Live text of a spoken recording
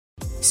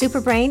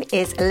Superbrain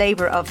is a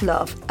labour of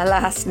love.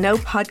 Alas, no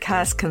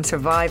podcast can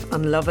survive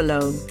on love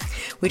alone.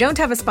 We don't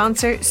have a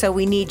sponsor, so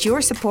we need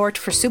your support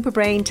for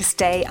Superbrain to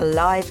stay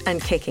alive and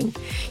kicking.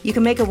 You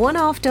can make a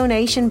one-off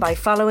donation by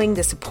following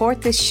the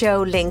Support This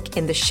Show link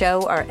in the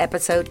show or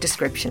episode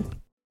description.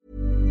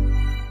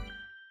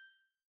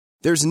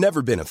 There's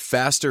never been a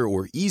faster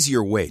or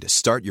easier way to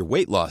start your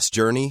weight loss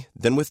journey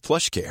than with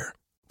PlushCare.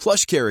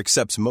 PlushCare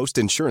accepts most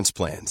insurance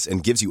plans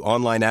and gives you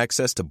online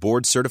access to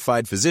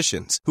board-certified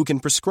physicians who can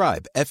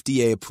prescribe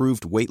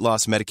FDA-approved weight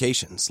loss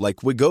medications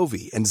like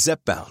Wegovy and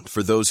Zepbound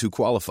for those who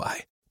qualify.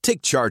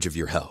 Take charge of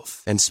your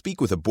health and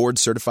speak with a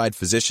board-certified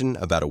physician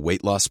about a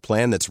weight loss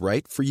plan that's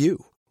right for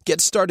you.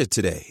 Get started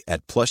today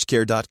at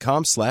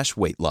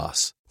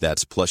plushcare.com/weight-loss.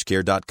 That's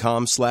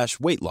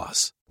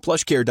plushcare.com/weight-loss.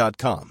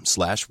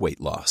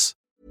 plushcare.com/weight-loss.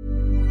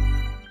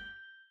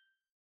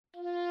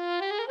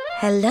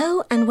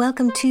 Hello and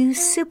welcome to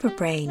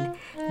Superbrain,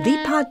 the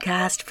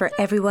podcast for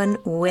everyone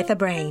with a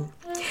brain.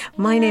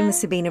 My name is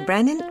Sabina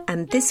Brennan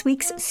and this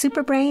week's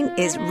Superbrain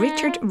is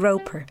Richard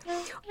Roper,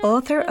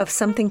 author of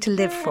Something to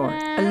Live For,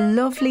 a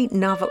lovely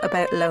novel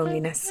about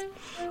loneliness.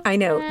 I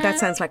know, that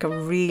sounds like a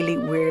really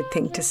weird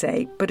thing to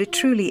say, but it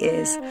truly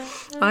is.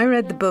 I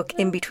read the book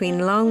in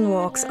between long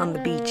walks on the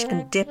beach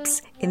and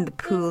dips in the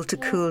pool to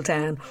cool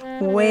down,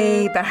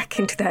 way back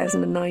in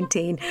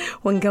 2019,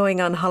 when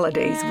going on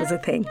holidays was a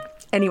thing.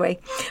 Anyway,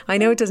 I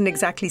know it doesn't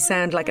exactly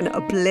sound like an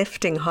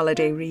uplifting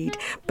holiday read,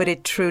 but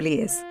it truly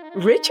is.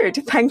 Richard,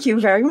 thank you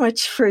very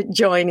much for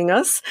joining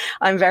us.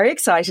 I'm very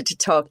excited to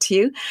talk to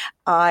you.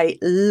 I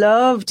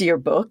loved your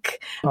book.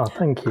 Oh,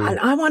 thank you. And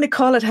I want to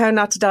call it How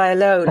Not to Die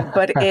Alone,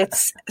 but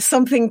it's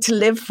Something to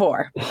Live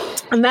For.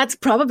 And that's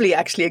probably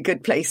actually a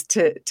good place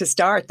to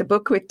start, the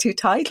book with two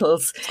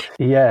titles.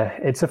 Yeah,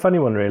 it's a funny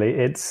one, really.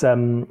 It's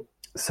so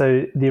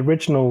the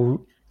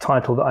original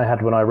title that I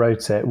had when I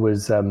wrote it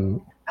was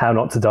How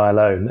Not to Die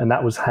Alone. And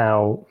that was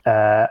how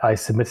I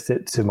submitted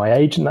it to my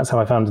agent. That's how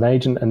I found an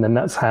agent. And then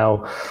that's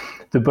how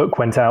the book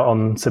went out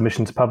on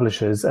submission to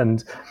publishers.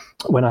 And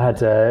when I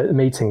had a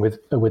meeting with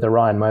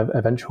Orion, my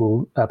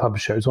eventual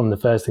publisher, it was one of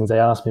the first things they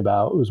asked me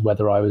about was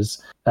whether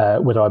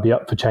I'd be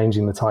up for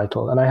changing the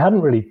title. And I hadn't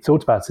really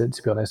thought about it,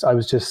 to be honest.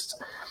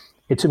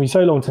 It took me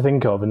so long to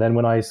think of. And then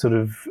when I sort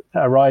of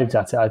arrived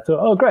at it, I thought,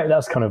 oh, great,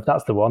 that's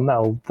the one.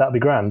 That'll be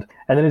grand.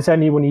 And then it's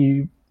only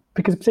when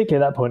because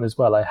particularly at that point as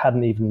well, I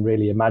hadn't even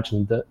really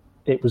imagined that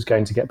it was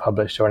going to get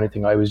published or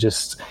anything. I was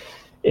just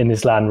in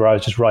this land where I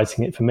was just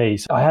writing it for me.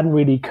 So I hadn't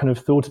really kind of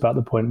thought about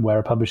the point where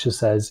a publisher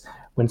says,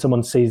 when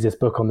someone sees this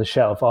book on the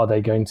shelf, are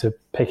they going to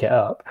pick it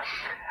up?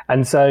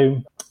 And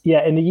so,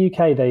 yeah, in the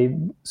UK, they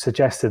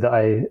suggested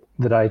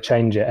that I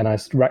change it, and I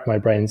racked my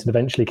brains and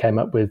eventually came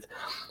up with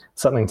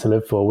Something to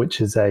Live For,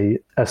 which is a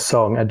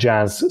song, a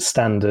jazz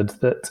standard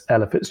that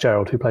Ella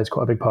Fitzgerald, who plays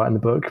quite a big part in the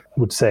book,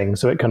 would sing.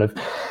 So it kind of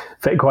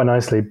fit quite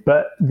nicely.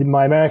 But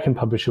my American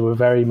publisher were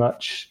very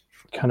much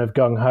kind of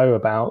gung-ho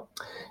about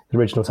the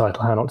original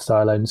title, How Not to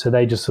Die Alone. So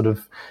they just sort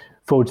of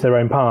forged their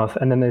own path.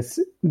 And then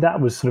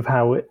that was sort of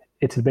how it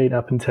had been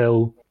up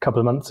until a couple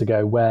of months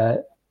ago,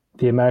 where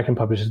the American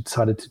publisher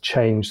decided to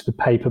change the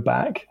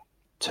paperback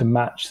to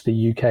match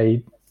the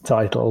UK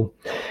title.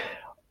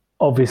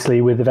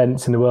 Obviously, with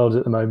events in the world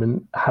at the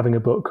moment, having a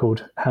book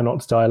called How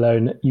Not to Die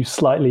Alone, you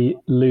slightly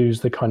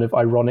lose the kind of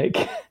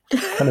ironic,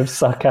 kind of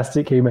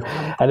sarcastic humour,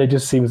 and it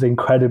just seems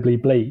incredibly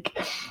bleak.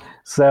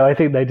 So I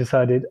think they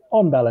decided,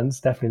 on balance,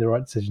 definitely the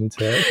right decision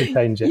to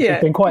change it. Yeah,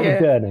 it's been quite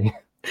a journey.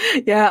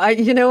 Yeah,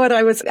 you know what?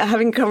 I was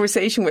having a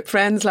conversation with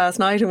friends last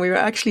night and we were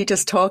actually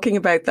just talking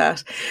about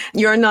that.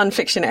 You're a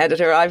nonfiction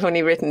editor. I've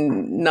only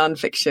written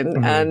nonfiction.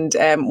 Mm-hmm.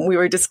 And we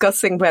were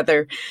discussing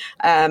whether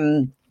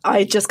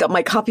I just got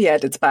my copy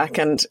edits back,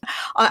 and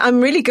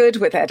I'm really good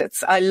with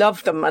edits. I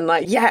love them. And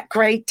yeah,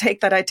 great, take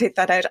that out.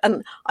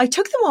 And I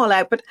took them all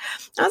out. But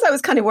as I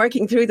was kind of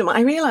working through them, I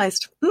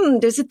realised,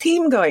 there's a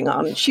theme going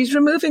on. She's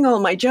removing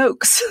all my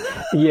jokes.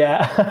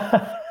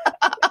 Yeah.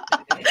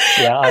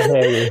 Yeah, I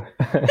hear you.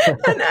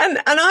 and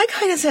I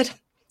kind of said,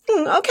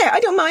 okay, I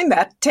don't mind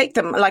that. Take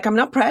them. I'm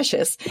not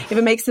precious. If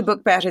it makes the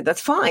book better,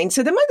 that's fine.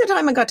 So then by the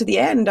time I got to the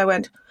end, I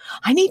went,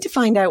 I need to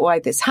find out why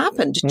this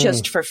happened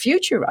just for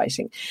future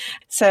writing.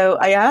 So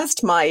I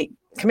asked my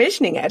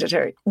commissioning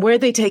editor, were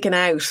they taken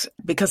out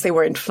because they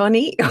weren't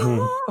funny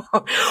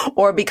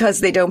or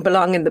because they don't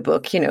belong in the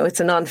book? You know, it's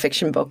a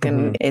nonfiction book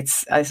and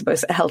it's, I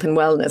suppose, a health and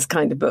wellness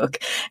kind of book.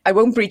 I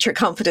won't breach her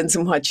confidence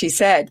in what she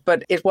said,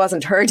 but it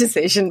wasn't her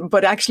decision.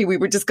 But actually, we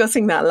were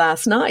discussing that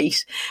last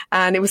night.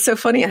 And it was so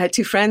funny. I had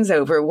two friends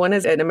over. One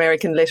is an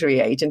American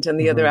literary agent and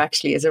the other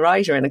actually is a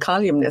writer and a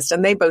columnist.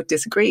 And they both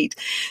disagreed.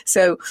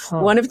 So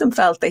one of them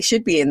felt they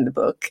should be in the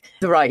book,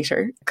 the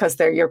writer, because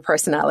they're your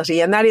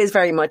personality. And that is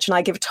very much, and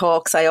I give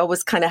talks. I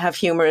always kind of have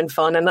humor and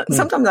fun. And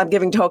sometimes I'm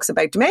giving talks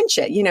about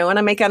dementia, you know, and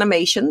I make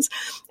animations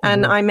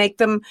and I make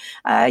them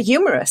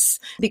humorous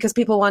because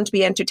people want to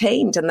be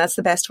entertained. And that's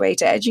the best way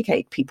to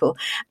educate people.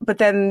 But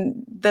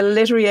then the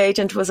literary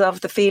agent was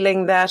of the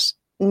feeling that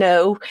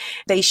no,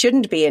 they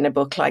shouldn't be in a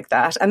book like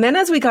that. And then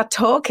as we got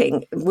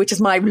talking, which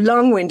is my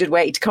long-winded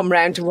way to come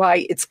round to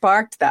why it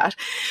sparked that,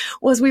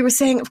 was we were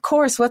saying, of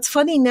course, what's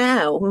funny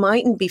now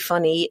mightn't be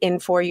funny in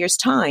 4 years'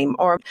 time.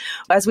 Or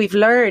as we've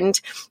learned,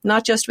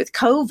 not just with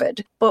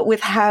COVID, but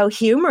with how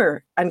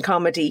humour and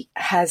comedy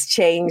has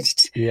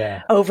changed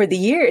over the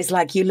years.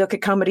 Like you look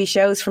at comedy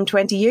shows from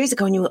 20 years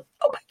ago and you go,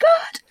 oh my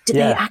God, did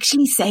they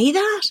actually say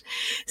that?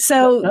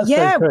 So, That's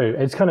so true.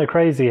 It's kind of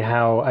crazy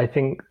how I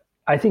think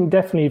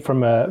definitely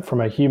from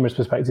a humorous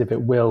perspective,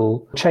 it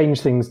will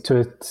change things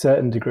to a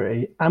certain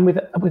degree. And with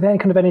any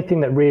kind of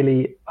anything that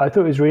really, I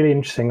thought was really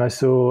interesting. I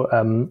saw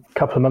a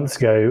couple of months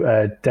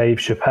ago, Dave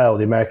Chappelle,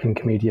 the American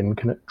comedian,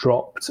 kind of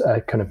dropped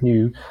a kind of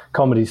new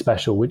comedy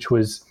special, which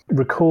was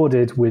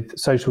recorded with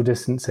social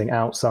distancing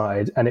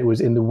outside. And it was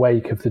in the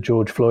wake of the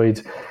George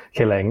Floyd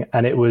killing.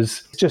 And it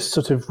was just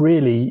sort of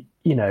really,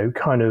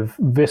 kind of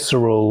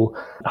visceral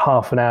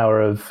half an hour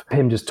of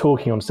him just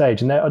talking on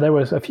stage. And there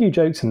was a few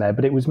jokes in there,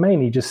 but it was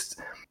mainly just,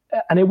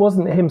 and it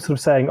wasn't him sort of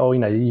saying, oh,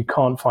 you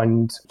can't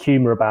find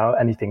humor about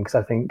anything. Because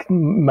I think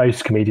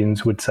most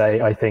comedians would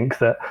say, I think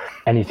that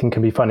anything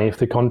can be funny if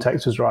the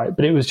context was right.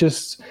 But it was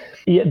just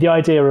the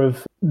idea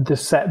of the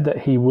set that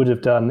he would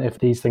have done if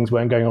these things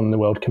weren't going on in the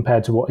world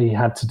compared to what he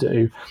had to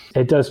do.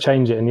 It does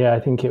change it. And I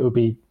think it would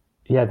be,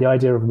 the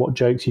idea of what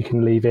jokes you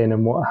can leave in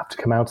and what have to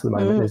come out at the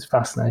moment is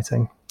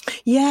fascinating.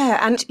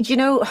 Yeah. And,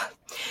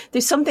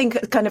 there's something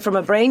kind of from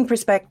a brain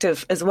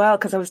perspective as well,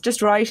 because I was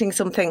just writing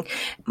something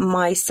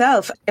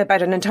myself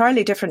about an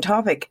entirely different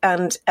topic.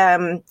 And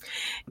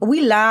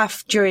we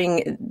laugh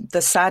during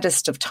the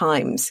saddest of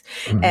times.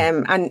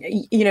 And,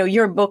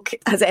 your book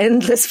has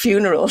endless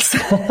funerals.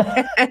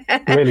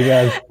 Really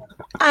does.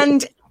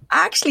 And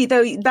actually,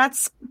 though,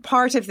 that's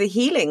part of the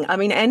healing. I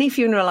mean, any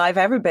funeral I've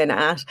ever been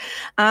at,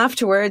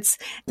 afterwards,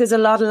 there's a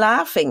lot of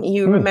laughing.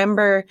 You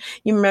remember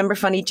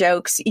funny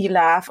jokes, you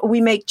laugh. We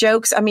make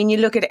jokes. I mean, you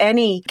look at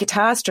any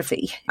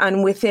catastrophe,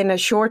 and within a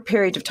short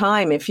period of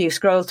time, if you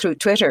scroll through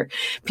Twitter,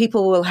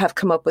 people will have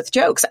come up with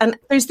jokes. And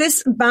there's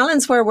this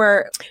balance where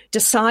we're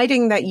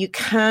deciding that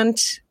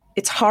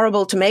it's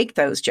horrible to make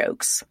those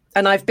jokes.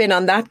 And I've been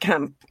on that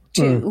camp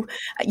too,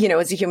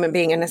 as a human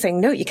being, and saying,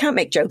 no, you can't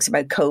make jokes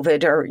about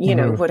COVID or,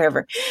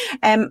 whatever.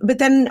 But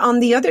then on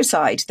the other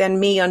side, then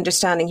me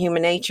understanding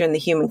human nature and the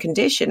human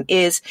condition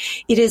it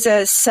is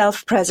a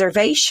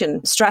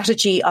self-preservation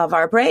strategy of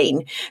our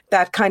brain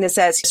that kind of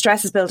says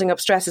stress is building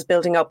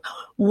up.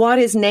 What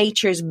is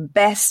nature's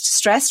best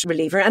stress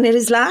reliever? And it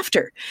is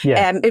laughter.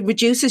 Yeah. It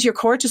reduces your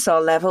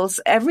cortisol levels,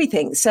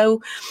 everything.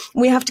 So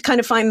we have to kind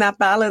of find that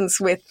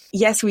balance with,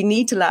 yes, we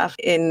need to laugh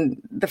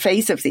in the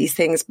face of these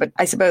things, but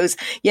I suppose,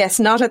 yes,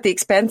 not at the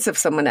expense of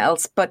someone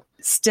else, but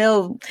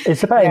still.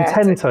 It's about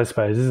intent, I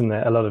suppose, isn't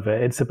it? A lot of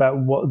it. It's about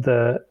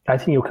I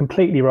think you're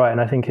completely right.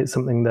 And I think it's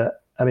something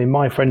that,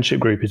 my friendship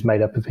group is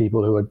made up of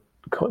people who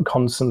are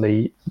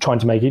constantly trying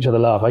to make each other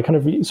laugh. I kind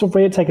of sort of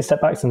really take a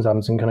step back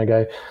sometimes and kind of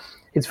go,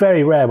 it's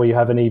very rare where you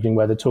have an evening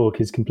where the talk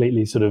is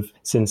completely sort of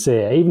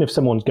sincere. Even if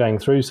someone's going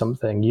through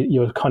something,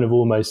 you're kind of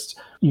almost,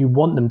 you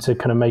want them to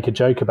kind of make a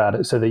joke about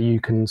it so that you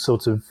can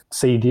sort of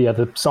see the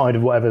other side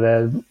of whatever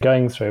they're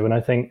going through. And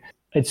I think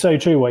it's so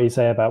true what you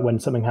say about when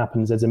something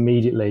happens, there's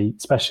immediately,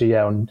 especially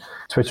on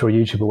Twitter or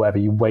YouTube or whatever,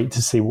 you wait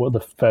to see what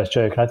the first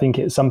joke. And I think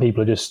some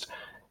people are just,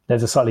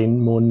 there's a slightly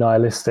more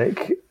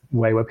nihilistic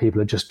way where people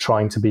are just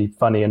trying to be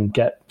funny and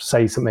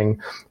say something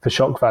for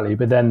shock value.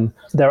 But then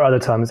there are other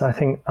times, I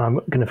think I'm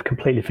going to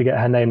completely forget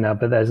her name now,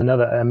 but there's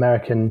another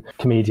American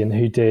comedian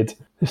who did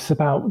this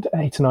about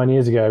 8 or 9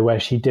 years ago, where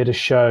she did a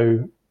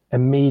show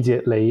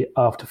immediately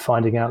after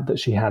finding out that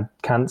she had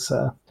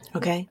cancer.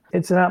 Okay.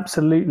 It's an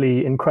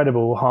absolutely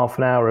incredible half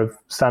an hour of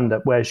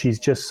stand-up where she's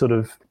just sort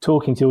of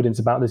talking to the audience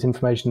about this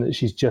information that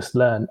she's just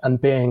learned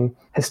and being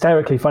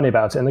hysterically funny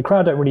about it. And the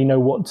crowd don't really know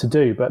what to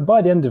do. But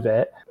by the end of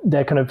it,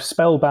 they're kind of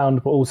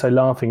spellbound, but also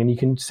laughing. And you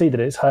can see that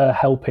it's her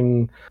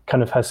helping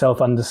kind of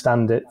herself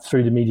understand it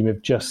through the medium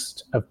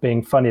of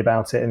being funny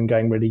about it and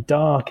going really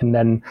dark and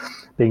then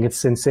being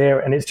sincere.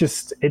 And it's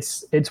just,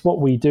 it's what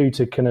we do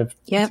to kind of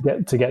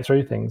to get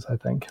through things, I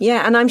think.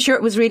 Yeah. And I'm sure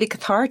it was really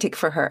cathartic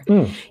for her.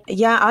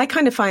 Yeah. I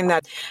kind of find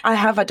that I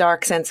have a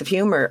dark sense of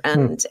humor,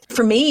 and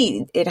for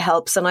me, it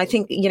helps. And I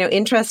think,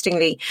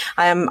 interestingly,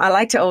 I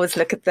like to always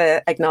look at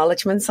the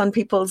acknowledgements on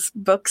people's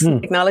books.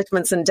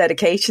 Acknowledgements and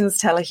dedications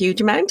tell a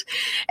huge amount.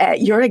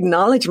 Your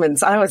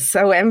acknowledgements, I was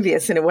so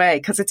envious in a way,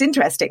 because it's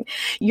interesting.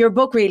 Your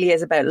book really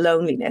is about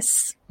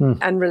loneliness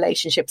and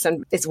relationships,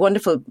 and it's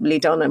wonderfully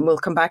done, and we'll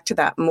come back to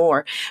that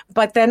more.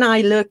 But then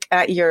I look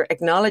at your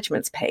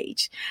acknowledgements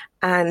page,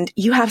 and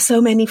you have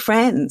so many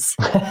friends.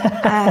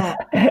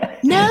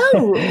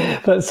 No.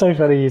 That's so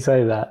funny you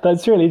say that.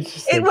 That's really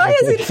interesting. Why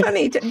is it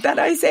funny that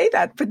I say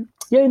that? But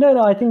yeah,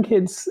 no, I think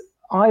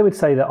I would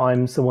say that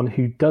I'm someone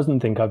who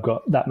doesn't think I've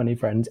got that many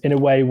friends, in a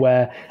way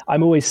where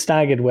I'm always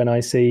staggered when I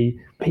see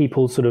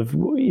people sort of,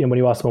 when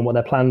you ask them what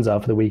their plans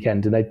are for the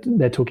weekend, and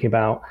they're talking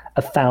about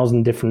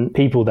 1,000 different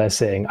people they're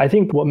seeing. I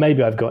think what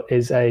maybe I've got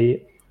is I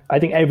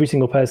think every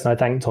single person I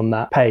thanked on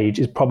that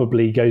page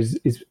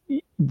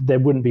there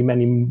wouldn't be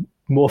many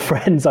more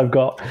friends I've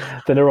got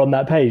that are on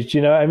that page. Do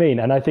you know what I mean?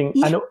 And I think,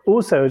 and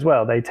also as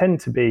well, they tend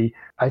to be,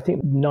 I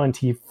think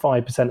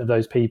 95% of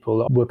those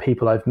people were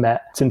people I've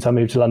met since I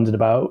moved to London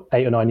about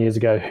 8 or 9 years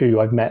ago, who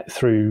I've met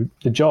through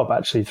the job,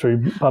 actually,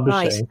 through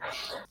publishing. Right.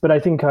 But I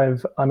think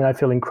I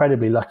feel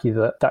incredibly lucky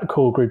that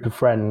core group of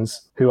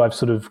friends who I've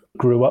sort of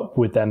grew up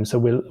with them. So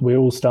we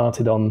all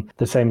started on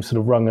the same sort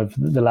of rung of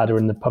the ladder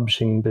in the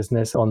publishing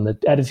business, on the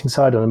editing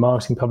side, on the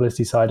marketing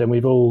publicity side. And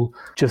we've all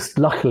just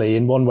luckily,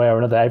 in one way or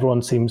another,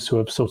 everyone seems to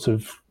have sort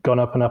of gone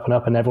up and up and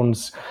up, and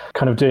everyone's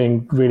kind of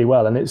doing really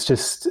well. And it's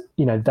just,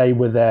 they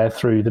were there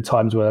through the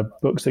times where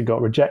books that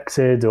got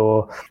rejected,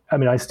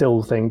 I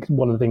still think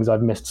one of the things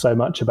I've missed so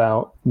much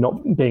about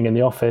not being in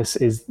the office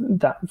is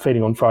that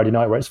feeling on Friday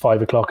night where it's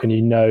 5 o'clock and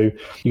you're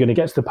going to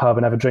get to the pub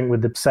and have a drink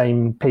with the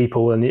same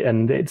people,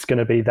 and it's going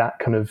to be that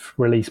kind of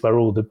release where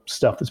all the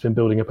stuff that's been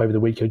building up over the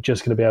week, you're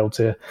just going to be able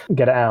to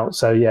get it out.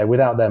 So yeah,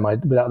 without them,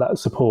 without that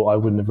support, I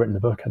wouldn't have written the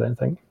book, I don't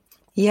think.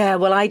 Yeah,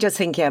 well, I just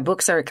think,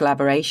 books are a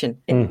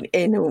collaboration. And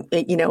I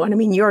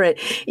mean, you're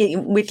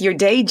with your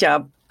day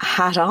job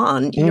hat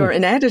on, you're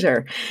an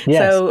editor.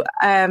 Yes. So,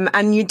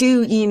 and you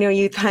do,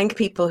 you thank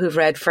people who've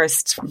read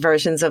first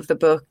versions of the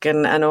book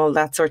and all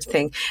that sort of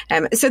thing.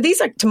 So these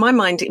are, to my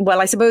mind,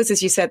 well, I suppose,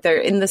 as you said, they're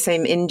in the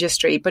same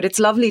industry, but it's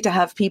lovely to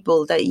have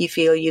people that you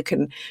feel you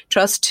can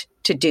trust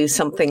to do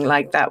something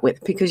like that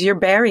with, because you're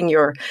bearing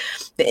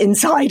the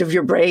inside of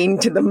your brain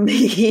to them,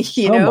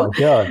 Oh my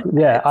God.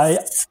 Yeah.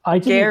 I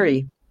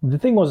scary. The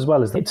thing was as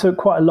well is it took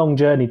quite a long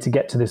journey to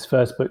get to this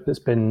first book that's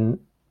been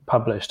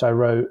published. I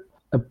wrote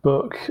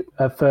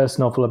a first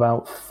novel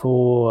about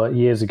 4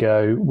 years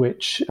ago,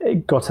 which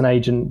it got an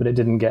agent, but it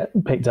didn't get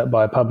picked up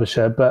by a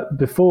publisher. But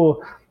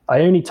before, I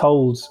only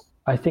told,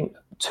 I think,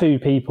 2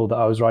 people that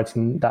I was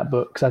writing that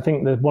book, because I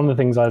think that one of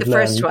the things I've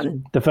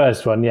learned, the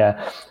first one,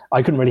 yeah,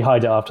 I couldn't really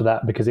hide it after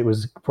that, because it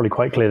was probably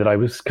quite clear that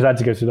because I had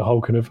to go through the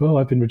whole kind of,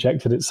 I've been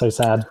rejected, it's so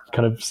sad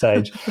kind of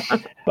stage.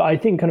 But I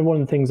think kind of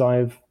one of the things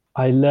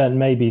I learned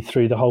maybe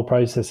through the whole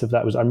process of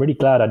that was I'm really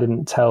glad I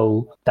didn't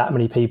tell that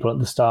many people at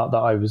the start that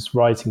I was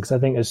writing, because I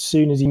think as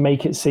soon as you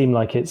make it seem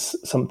like it's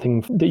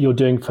something that you're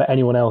doing for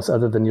anyone else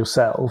other than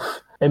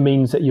yourself, it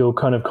means that you'll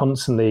kind of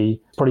constantly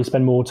probably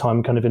spend more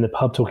time kind of in the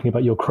pub talking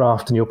about your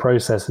craft and your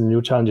process and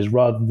your challenges,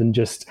 rather than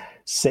just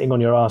sitting on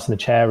your ass in a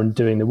chair and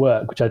doing the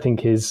work, which I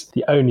think is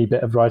the only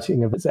bit of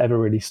writing that's ever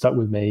really stuck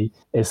with me.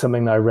 Is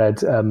something that I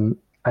read,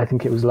 I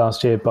think it was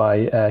last year,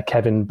 by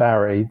Kevin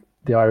Barry,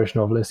 the Irish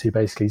novelist, who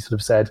basically sort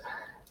of said,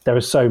 there are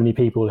so many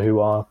people who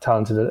are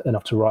talented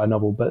enough to write a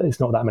novel, but it's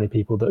not that many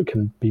people that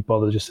can be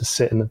bothered just to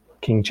sit in the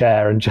king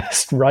chair and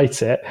just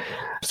write it.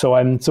 So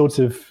I'm sort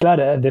of glad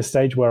at this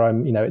stage where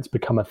it's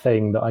become a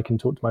thing that I can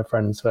talk to my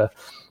friends for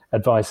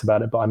advice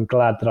about it, but I'm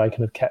glad that I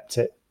kind of kept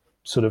it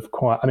sort of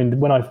quiet. I mean,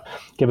 when I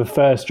gave a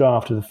first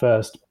draft of the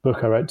first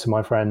book I wrote to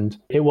my friend,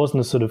 it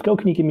wasn't a sort of,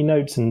 can you give me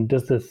notes and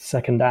does the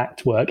second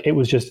act work? It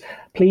was just,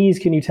 please,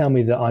 can you tell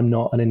me that I'm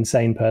not an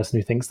insane person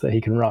who thinks that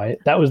he can write?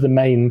 That was the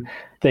main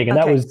thing. And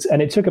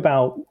and it took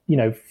about,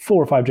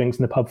 4 or 5 drinks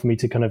in the pub for me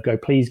to kind of go,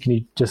 please, can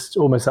you just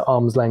almost at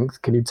arm's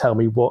length, can you tell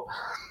me what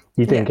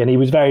you think? Yeah. And he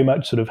was very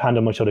much sort of hand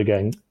on my shoulder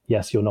going,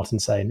 yes, you're not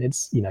insane.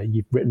 It's,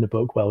 you've written a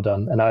book, well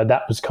done. And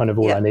that was kind of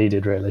all I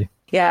needed, really.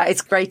 Yeah,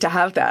 it's great to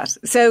have that.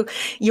 So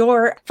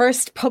your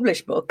first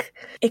published book,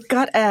 it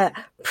got a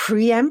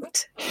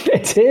preempt.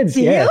 It did,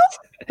 yes.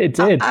 It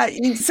did.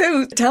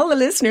 So tell the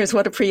listeners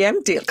what a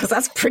preempt deal, because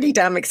that's pretty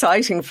damn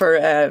exciting for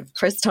a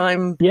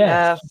first-time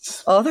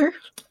author.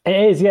 It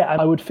is, yeah.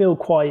 I would feel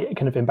quite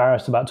kind of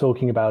embarrassed about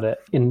talking about it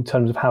in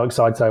terms of how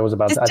excited I was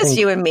about it. It's just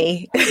you and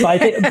me.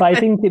 but I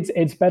think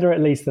it's better at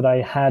least that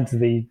I had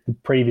the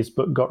previous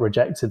book got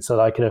rejected, so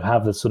that I could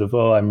have the sort of,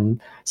 I'm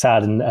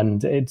sad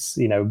and it's,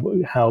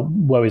 how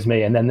woe is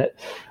me. And then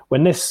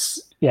when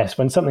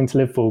Something to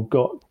Live For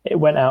it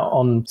went out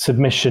on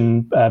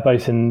submission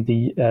both in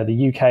the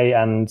UK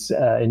and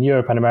in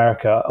Europe and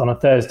America on a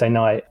Thursday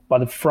night. By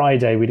the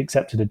Friday, we'd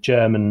accepted a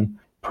German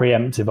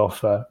preemptive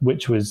offer,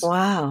 which was,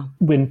 wow.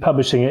 When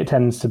publishing, it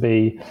tends to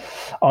be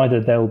either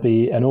there'll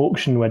be an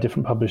auction where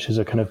different publishers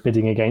are kind of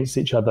bidding against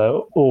each other,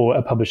 or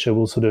a publisher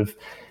will sort of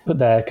put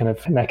their kind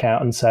of neck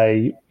out and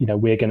say,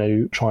 we're going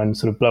to try and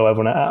sort of blow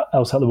everyone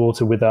else out the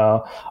water with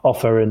our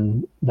offer,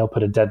 and they'll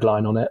put a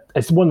deadline on it.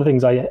 It's one of the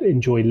things I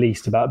enjoy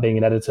least about being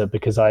an editor,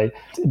 because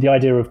the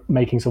idea of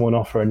making someone an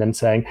offer and then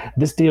saying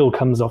this deal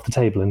comes off the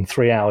table in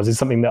 3 hours is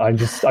something that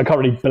I can't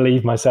really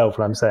believe myself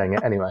when I'm saying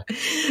it anyway.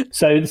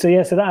 So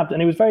that happened,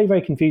 and it was very,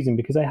 very confusing,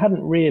 because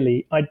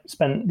I'd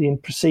spent the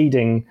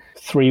preceding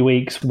 3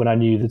 weeks, when I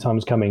knew the time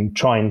was coming,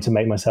 trying to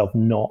make myself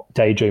not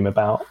daydream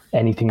about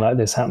anything like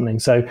this happening.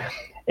 So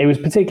it was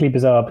particularly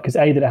bizarre because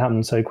A, that it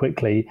happened so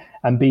quickly,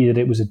 and B, that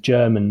it was a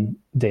German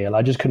deal.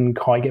 I just couldn't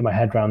quite get my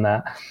head around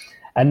that.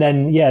 And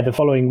then, the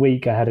following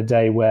week I had a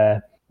day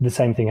where the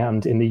same thing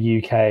happened in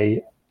the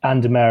UK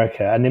and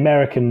America. And the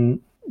American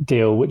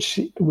deal, which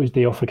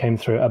the offer came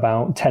through at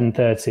about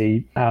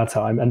 10:30 our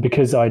time. And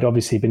because I'd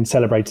obviously been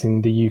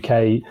celebrating the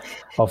UK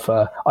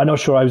offer, I'm not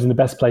sure I was in the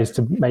best place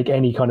to make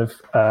any kind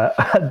of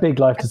big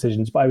life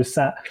decisions, but I was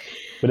sat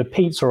with a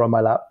pizza on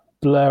my lap,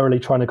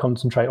 blurrily trying to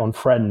concentrate on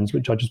Friends,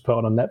 which I just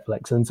put on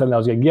Netflix. And suddenly I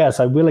was going, yes,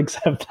 I will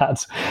accept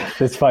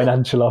this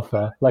financial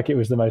offer, like it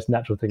was the most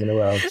natural thing in the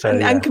world. So,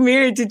 and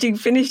Camilla, did you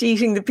finish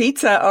eating the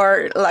pizza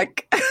or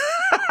like...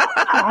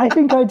 I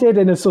think I did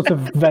in a sort of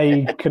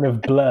vague kind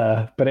of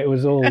blur, but it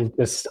was all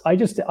just,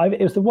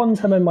 it was the one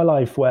time in my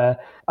life where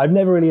I've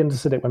never really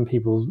understood it when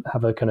people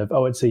have a kind of,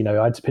 I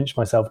had to pinch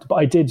myself, but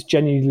I did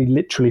genuinely,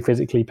 literally,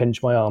 physically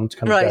pinch my arm to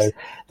kind of go,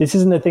 this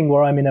isn't a thing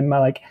where I'm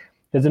in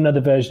there's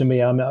another version of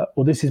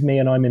me, this is me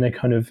and I'm in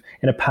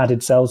a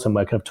padded cell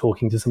somewhere, kind of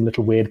talking to some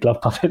little weird glove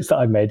puppets that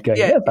I've made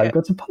going, I've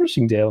got a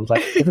publishing deal. I was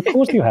like, of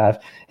course you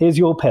have. Here's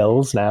your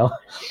pills now.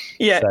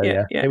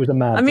 It was a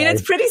mad day.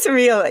 It's pretty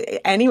surreal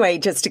anyway,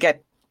 just to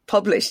get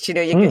published,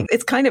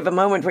 it's kind of a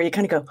moment where you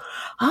kind of go,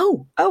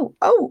 oh,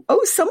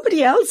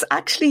 somebody else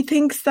actually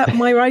thinks that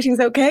my writing's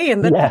okay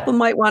and that people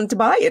might want to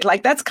buy it.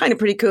 Like, that's kind of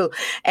pretty cool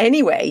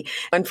anyway.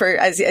 And for,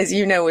 as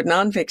you know, with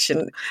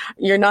nonfiction,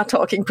 you're not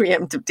talking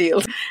preemptive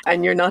deals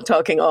and you're not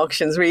talking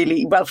auctions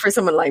really. Well, for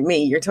someone like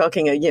me, you're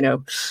talking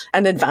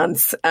an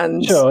advance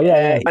and,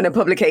 and a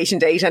publication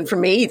date. And for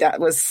me, that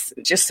was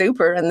just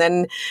super. And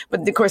then,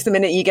 but of course, the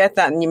minute you get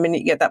that and the minute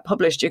you get that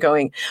published, you're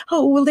going,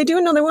 oh, will they do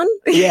another one?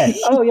 Yeah.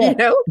 Oh,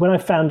 yeah. When I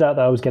found out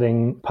that I was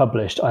getting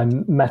published, I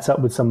met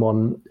up with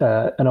someone,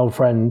 an old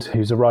friend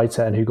who's a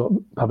writer and who got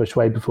published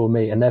way before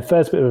me. And their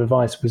first bit of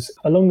advice was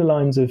along the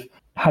lines of,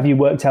 have you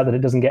worked out that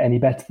it doesn't get any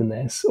better than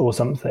this or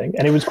something?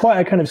 And it was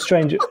quite a kind of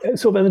strange,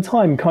 sort of at the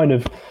time, kind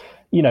of,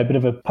 bit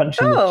of a punch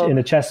in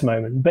the chest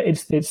moment. But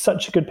it's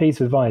such a good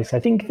piece of advice. I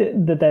think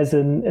that there's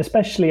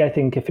especially I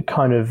think if it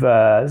kind of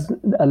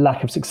a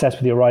lack of success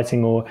with your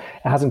writing or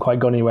it hasn't quite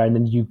gone anywhere and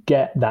then you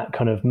get that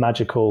kind of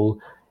magical...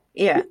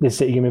 this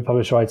City Give Me a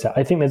Published Writer.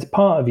 I think there's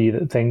part of you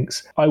that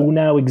thinks I will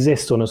now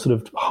exist on a sort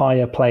of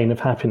higher plane of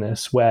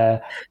happiness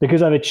where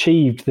because I've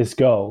achieved this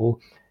goal,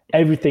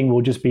 everything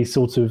will just be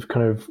sort of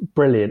kind of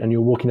brilliant and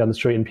you're walking down the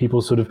street and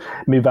people sort of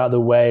move out of the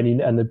way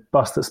and the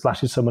bus that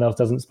splashes someone else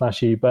doesn't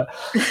splash you. But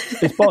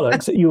it's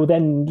bollocks. You'll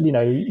then,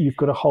 you've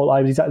got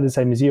I was exactly the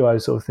same as you. I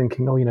was sort of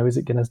thinking, is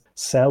it going to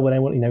sell when I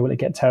want, will it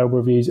get terrible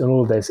reviews and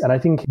all of this? And I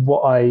think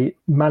what I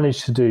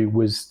managed to do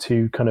was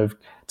to kind of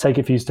take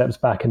a few steps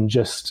back and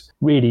just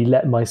really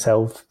let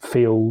myself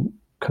feel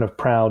kind of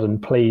proud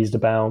and pleased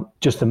about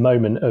just the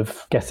moment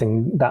of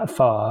getting that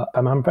far.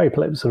 I'm very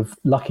sort of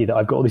lucky that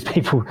I've got all these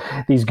people,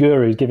 these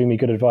gurus giving me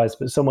good advice.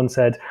 But someone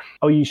said,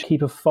 you should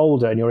keep a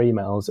folder in your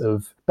emails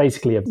of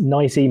basically of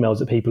nice emails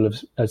that people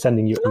are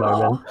sending you at the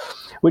moment,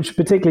 which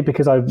particularly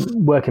because I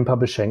work in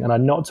publishing and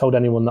I'd not told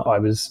anyone that I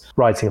was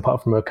writing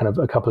apart from a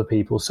couple of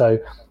people. So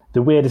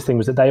the weirdest thing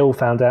was that they all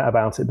found out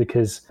about it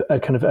because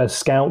a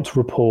scout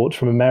report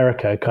from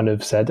America kind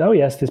of said, oh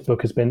yes, this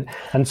book has been,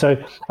 and so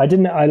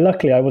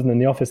luckily I wasn't in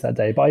the office that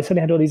day, but I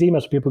suddenly had all these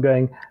emails from people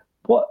going,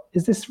 what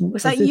is this?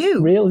 Was that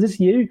you? Real? Is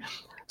this you?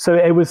 So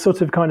it was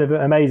sort of kind of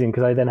amazing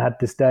because I then had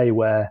this day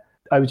where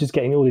I was just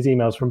getting all these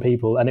emails from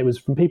people and it was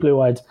from people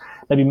who I'd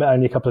maybe met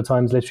only a couple of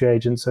times, literary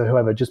agents or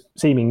whoever, just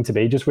seeming to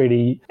be just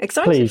really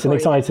pleased and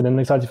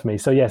excited for me.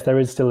 So yes, there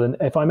is still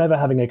if I'm ever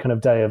having a kind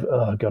of day of,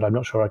 oh God, I'm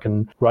not sure I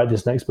can write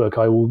this next book,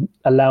 I will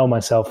allow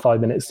myself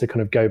 5 minutes to kind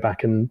of go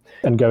back and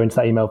go into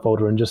that email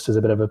folder and just as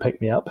a bit of a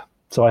pick me up.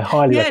 So I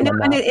highly recommend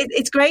that. And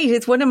it's great.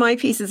 It's one of my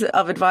pieces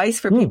of advice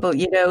for people,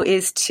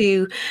 is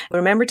to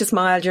remember to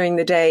smile during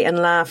the day and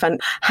laugh and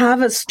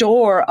have a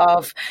store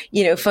of,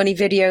 funny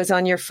videos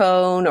on your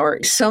phone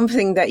or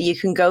something that you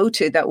can go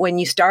to that when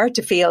you start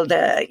to feel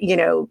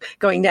the,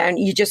 going down,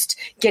 you just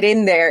get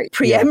in there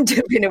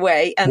preemptive in a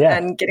way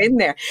and get in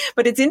there.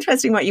 But it's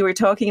interesting what you were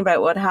talking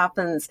about, what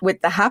happens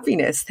with the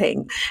happiness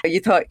thing.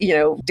 You thought,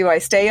 do I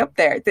stay up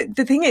there?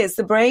 The thing is,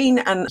 the brain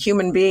and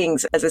human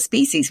beings as a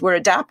species, we're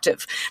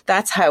adaptive.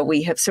 That's how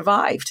we have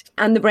survived.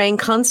 And the brain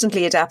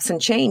constantly adapts and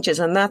changes.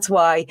 And that's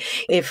why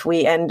if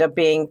we end up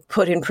being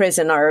put in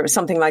prison or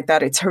something like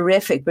that, it's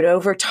horrific. But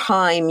over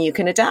time, you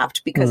can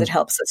adapt because it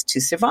helps us to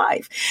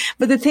survive.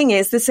 But the thing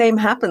is, the same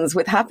happens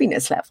with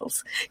happiness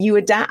levels. You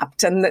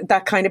adapt and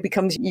that kind of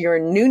becomes your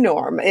new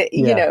norm,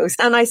 you know.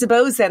 And I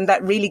suppose then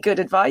that really good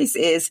advice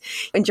is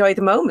enjoy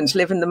the moment,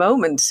 live in the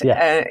moment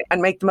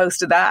and make the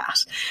most of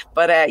that.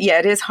 But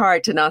it is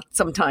hard to not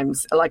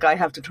sometimes, like I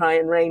have to try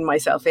and rein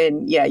myself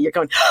in. Yeah, you're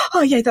going,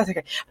 oh yeah, that's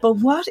okay. But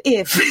what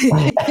if,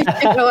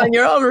 and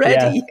you're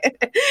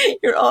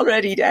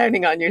already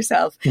downing on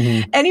yourself.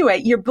 Mm-hmm.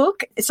 Anyway, your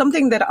book,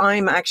 something that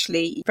I'm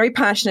actually very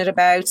passionate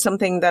about,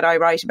 something that I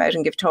write about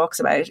and give talks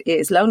about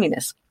is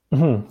loneliness.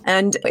 Mm-hmm.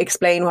 And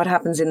explain what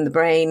happens in the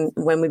brain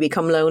when we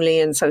become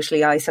lonely and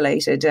socially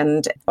isolated.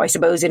 And I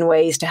suppose in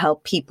ways to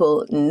help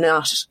people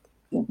not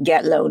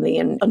get lonely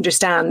and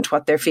understand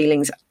what their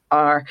feelings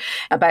are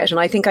about. And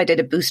I think I did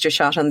a booster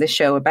shot on this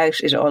show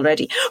about it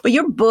already. But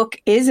your book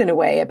is in a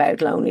way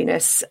about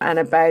loneliness and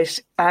about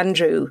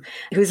Andrew,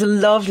 who's a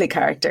lovely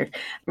character,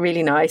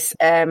 really nice.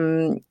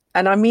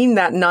 And I mean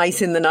that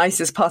nice in the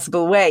nicest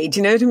possible way. Do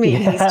you know what I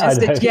mean? Yeah, He's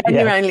just a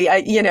genuinely,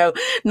 yeah.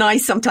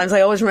 Nice. Sometimes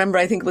I always remember,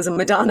 I think it was a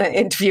Madonna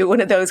interview, one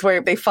of those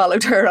where they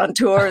followed her on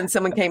tour and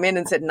someone came in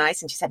and said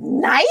nice. And she said,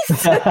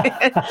 nice?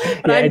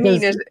 But I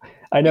mean it.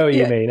 I know what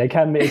you mean. It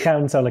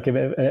can sound like a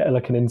bit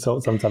like an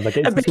insult sometimes. Like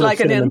it's a bit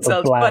like an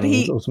insult, but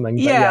or something.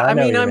 Yeah, I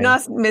mean, I'm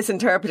not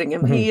misinterpreting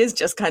him. Mm-hmm. He is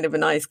just kind of a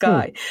nice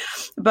guy.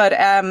 But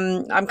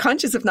I'm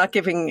conscious of not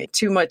giving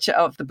too much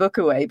of the book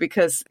away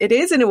because it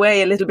is, in a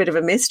way, a little bit of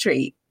a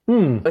mystery.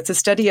 It's a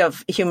study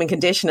of human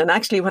condition. And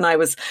actually, when I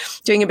was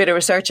doing a bit of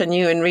research on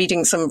you and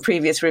reading some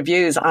previous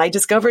reviews, I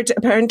discovered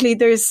apparently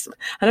there's,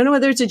 I don't know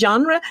whether it's a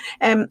genre,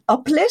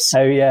 uplit.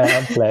 Oh,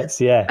 yeah,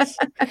 uplits, yes.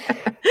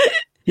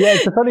 Yeah,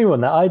 it's a funny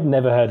one that I'd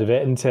never heard of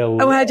it until.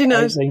 Oh, had you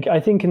not? I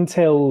think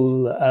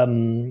until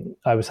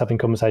I was having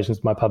conversations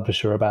with my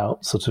publisher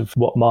about sort of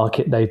what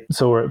market they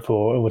saw it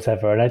for or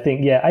whatever. And I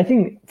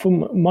think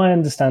from my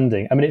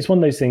understanding, I mean, it's one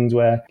of those things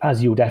where,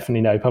 as you'll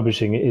definitely know,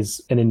 publishing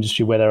is an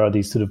industry where there are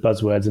these sort of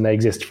buzzwords and they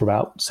exist for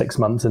about 6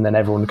 months and then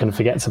everyone kind of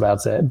forgets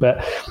about it.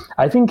 But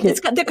I think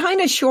they're kind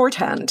of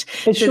shorthand,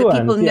 so that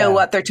people know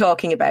what they're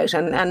talking about.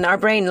 And our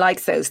brain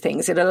likes those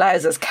things. It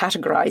allows us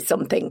categorize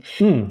something.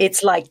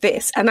 It's like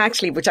this. And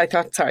actually, which I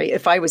thought, sorry,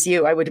 if I was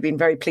you, I would have been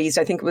very pleased.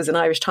 I think it was an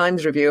Irish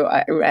Times review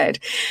I read,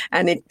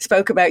 and it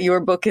spoke about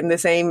your book in the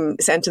same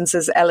sentence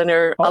as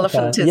Eleanor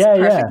Oliphant is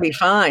perfectly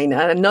fine.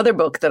 And another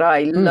book that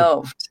I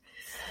loved.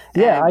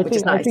 Yeah, I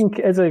think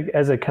as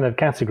a kind of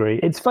category,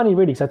 it's funny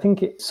really, because I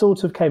think it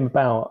sort of came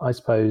about, I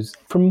suppose,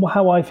 from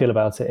how I feel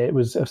about it. It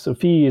was a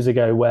few years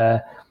ago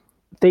where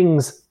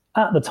things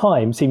at the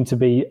time seemed to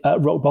be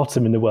at rock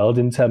bottom in the world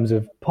in terms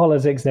of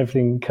politics and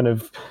everything kind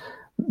of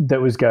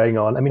that was going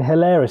on. I mean,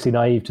 hilariously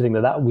naive to think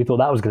that we thought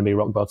that was going to be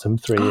rock bottom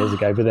 3 years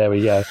ago, but there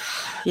we go.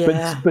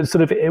 Yeah. But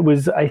sort of, it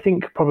was, I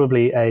think,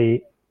 probably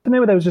I don't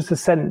know, there was just a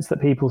sense that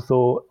people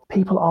thought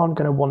people aren't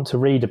going to want to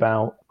read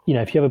about,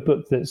 if you have a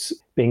book that's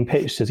being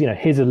pitched as,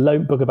 here's a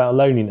book about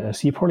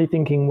loneliness, you're probably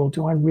thinking, well,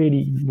 do I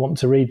really want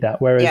to read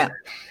that? Whereas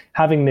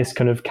having this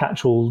kind of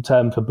catch-all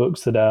term for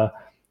books that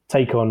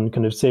take on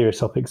kind of serious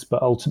topics,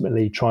 but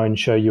ultimately try and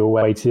show you a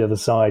way to the other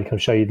side, kind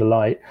of show you the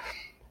light,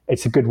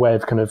 it's a good way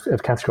of kind of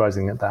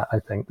categorizing it, that, I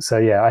think. So,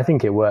 yeah, I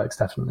think it works,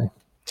 definitely.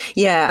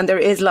 Yeah, and there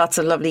is lots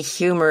of lovely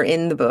humour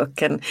in the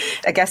book. And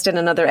a guest in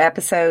another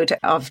episode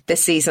of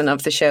this season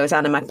of the show is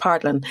Anna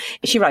McPartlin.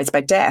 She writes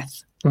about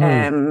death.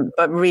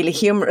 But really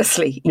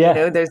humorously,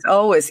 there's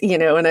always,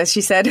 and as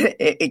she said,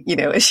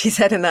 as she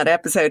said in that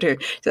episode, she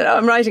said,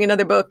 I'm writing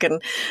another book,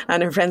 and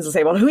her friends will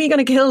say, well, who are you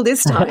going to kill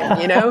this time,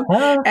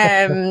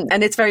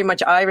 and it's very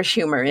much Irish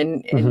humour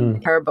in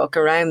her book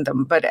around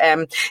them. But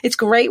it's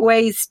great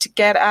ways to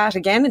get at,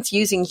 again, it's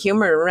using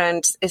humour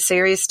around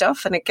serious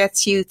stuff, and it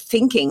gets you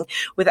thinking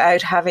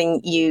without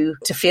having you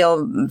to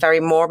feel very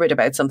morbid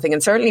about something.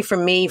 And certainly for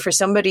me, for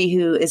somebody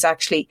who is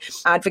actually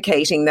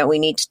advocating that we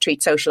need to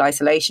treat social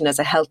isolation as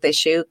a health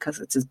issue because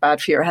it's as bad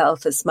for your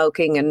health as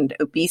smoking and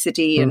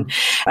obesity, and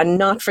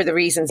not for the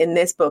reasons in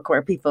this book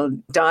where people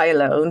die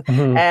alone.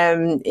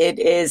 It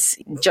is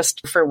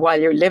just for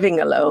while you're living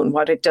alone,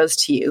 what it does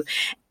to you.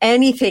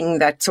 Anything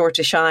that sort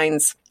of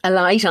shines a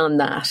light on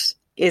that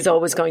is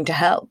always going to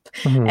help.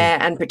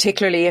 And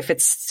particularly if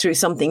it's through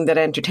something that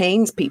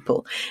entertains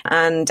people.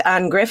 And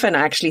Anne Griffin,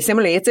 actually,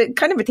 similarly, it's a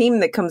kind of a theme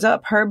that comes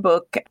up. Her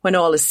book, When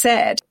All Is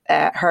Said,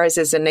 hers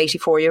is an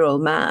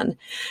 84-year-old man.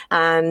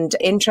 And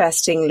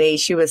interestingly,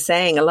 she was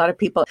saying a lot of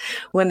people,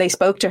 when they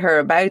spoke to her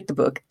about the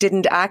book,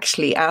 didn't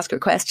actually ask her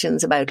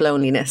questions about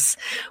loneliness,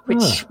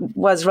 which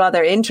was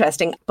rather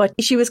interesting. But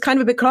she was kind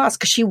of a bit cross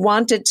because she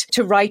wanted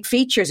to write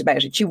features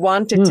about it. She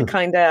wanted to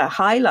kind of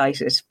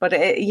highlight it. But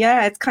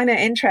it's kind of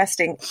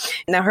interesting.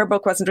 Now, her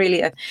book wasn't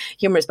really a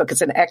humorous book.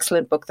 It's an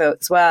excellent book, though,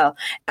 as well.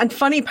 And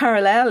funny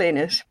parallel in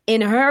it.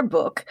 In her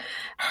book,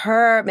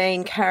 her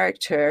main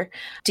character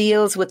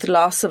deals with the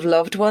loss of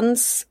loved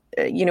ones,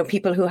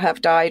 people who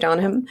have died on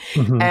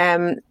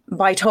him,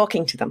 by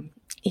talking to them.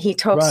 He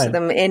talks to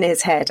them in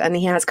his head, and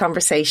he has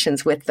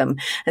conversations with them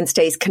and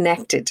stays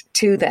connected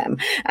to them.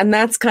 And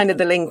that's kind of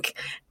the link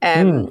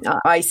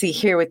I see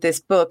here with this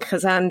book,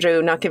 because Andrew,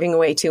 not giving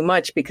away too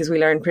much because we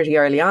learned pretty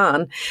early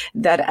on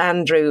that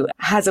Andrew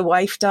has a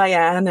wife,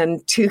 Diane,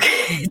 and 2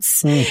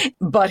 kids,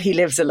 but he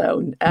lives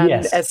alone.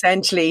 And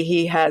essentially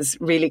he has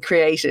really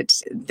created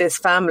this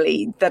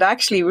family that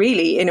actually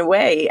really, in a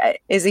way,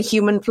 is a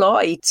human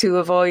ploy to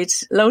avoid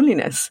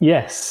loneliness.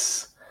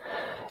 Yes.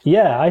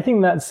 Yeah, I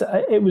think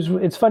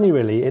it's funny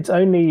really. It's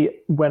only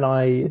when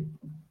I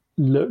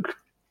look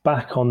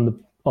back on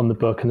the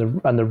book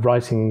and the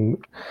writing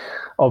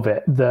of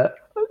it that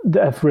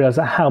I've realized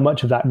how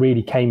much of that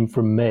really came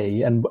from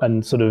me,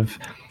 and sort of,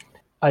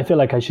 I feel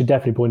like I should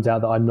definitely point out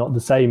that I'm not the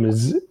same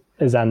as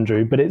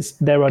Andrew, but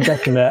there are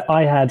definite,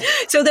 I had...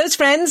 So those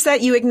friends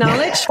that you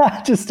acknowledge?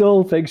 Just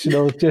all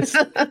fictional, just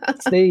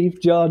Steve,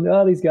 John,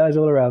 these guys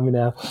all around me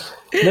now.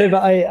 No,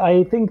 but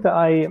I think that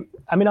I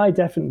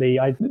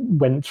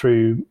went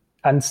through,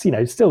 and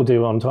still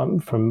do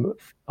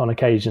on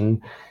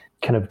occasion,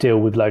 kind of deal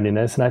with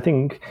loneliness. And I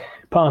think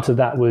part of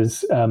that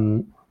was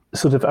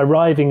sort of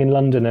arriving in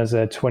London as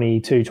a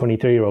 22,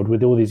 23-year-old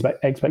with all these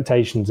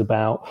expectations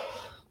about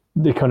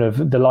the kind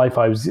of the life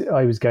I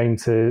was going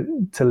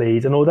to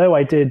lead. And although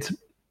I did,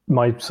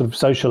 my sort of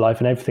social life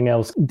and everything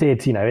else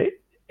did,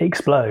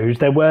 explode,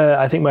 there were,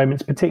 I think,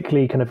 moments,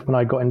 particularly kind of when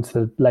I got into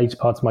the later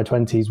parts of my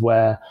 20s,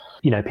 where,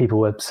 people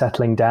were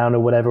settling down or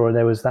whatever, or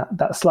there was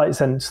that slight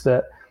sense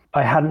that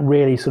I hadn't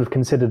really sort of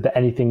considered that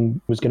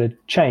anything was going to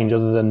change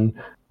other than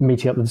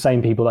meeting up with the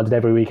same people I did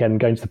every weekend,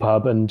 going to the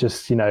pub and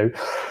just,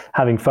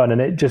 having fun.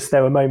 And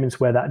there were moments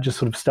where that just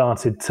sort of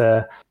started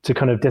to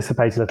kind of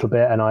dissipate a little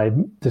bit. And I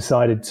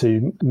decided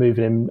to move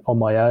in on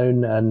my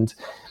own. And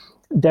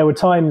there were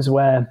times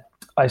where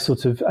I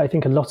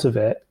think a lot of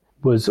it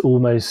was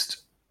almost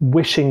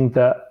wishing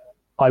that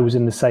I was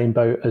in the same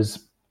boat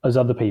as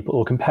other people,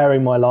 or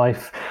comparing my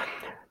life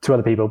to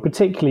other people,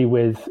 particularly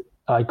with,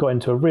 I got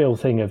into a real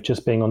thing of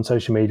just being on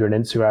social media and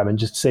Instagram and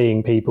just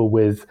seeing people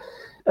with,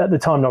 at the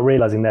time, not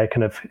realizing their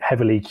kind of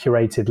heavily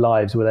curated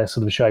lives where they're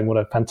sort of showing what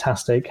a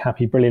fantastic,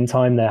 happy, brilliant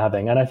time they're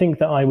having. And I think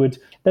that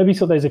there'd be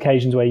sort of those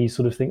occasions where you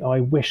sort of think, oh, I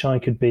wish I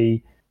could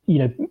be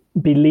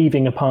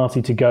leaving a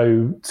party to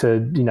go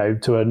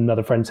to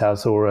another friend's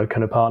house or a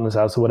kind of partner's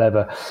house or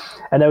whatever.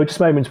 And there were just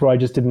moments where I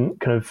just didn't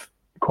kind of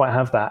quite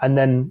have that. And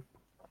then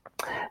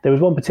there was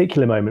one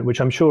particular moment,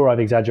 which I'm sure I've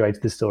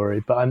exaggerated the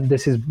story, but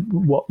this is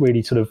what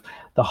really sort of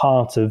the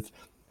heart of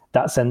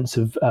that sense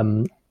of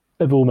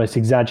almost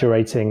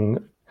exaggerating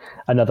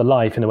another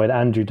life in the way that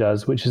Andrew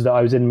does, which is that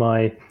I was in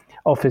my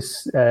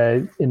office,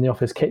 in the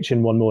office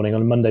kitchen one morning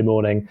on a Monday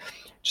morning,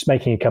 just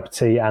making a cup of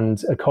tea,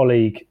 and a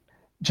colleague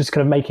just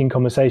kind of making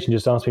conversation,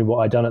 just asked me what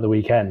I'd done at the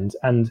weekend.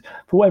 And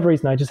for whatever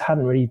reason, I just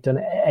hadn't really done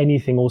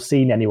anything or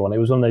seen anyone. It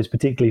was one of those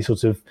particularly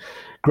sort of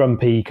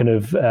grumpy, kind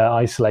of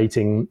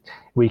isolating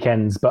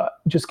weekends, but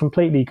just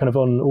completely kind of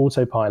on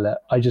autopilot.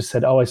 I just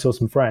said, oh, I saw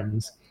some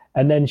friends.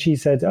 And then she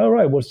said, oh,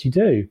 right, what did you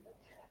do?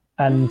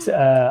 And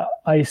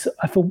I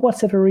for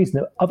whatever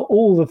reason, of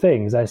all the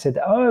things, I said,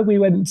 oh, we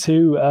went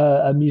to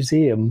a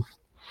museum.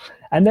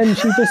 And then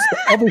she just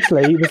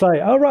obviously was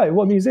like, oh, right,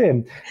 what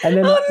museum? And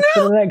then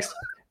for the next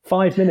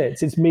 5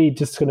 minutes, it's me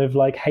just kind of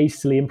like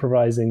hastily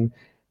improvising.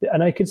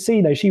 And I could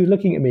see, she was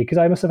looking at me because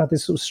I must have had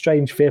this sort of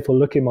strange, fearful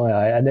look in my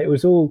eye. And it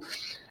was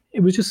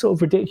just sort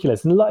of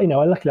ridiculous. And,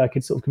 luckily I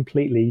could sort of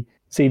completely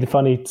see the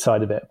funny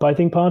side of it. But I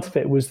think part of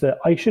it was that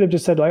I should have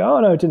just said like,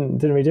 oh, no, didn't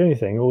really do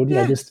anything. Or,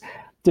 just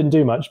didn't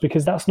do much,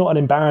 because that's not an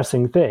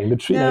embarrassing thing.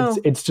 But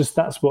it's just,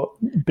 that's what,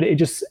 but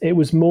it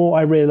was more,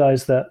 I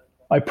realized that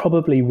I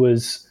probably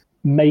was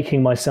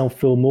making myself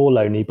feel more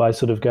lonely by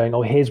sort of going,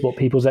 oh, here's what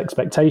people's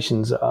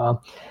expectations are.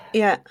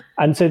 Yeah.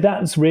 And so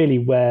that's really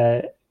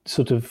where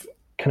sort of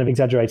kind of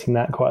exaggerating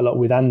that quite a lot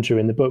with Andrew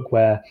in the book,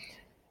 where,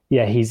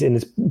 he's in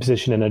this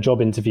position in a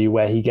job interview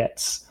where he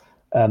gets,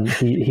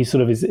 he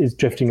sort of is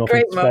drifting off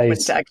into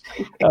space.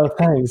 Oh,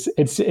 thanks.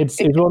 It's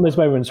one of those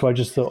moments where I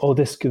just thought, oh,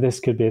 this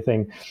could be a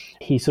thing.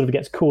 He sort of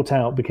gets caught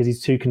out because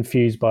he's too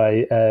confused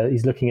by,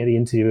 he's looking at the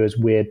interviewer's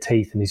weird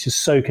teeth, and he's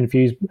just so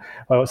confused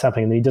by what's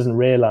happening. And then he doesn't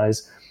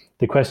realize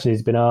the question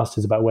he's been asked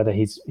is about whether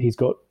he's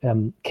got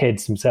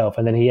kids himself.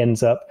 And then he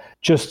ends up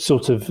just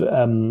sort of,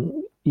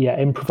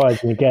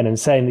 improvising again and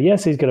saying that,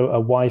 yes, he's got a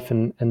wife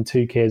and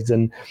 2 kids.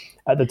 And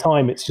at the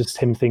time, it's just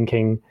him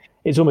thinking,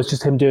 it's almost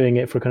just him doing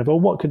it for kind of, oh,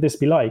 what could this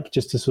be like?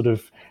 Just to sort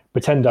of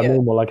pretend I'm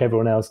normal like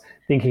everyone else,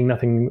 thinking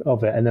nothing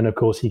of it. And then, of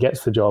course, he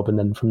gets the job. And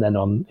then from then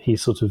on, he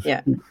sort of...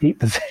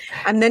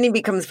 And then he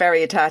becomes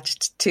very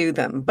attached to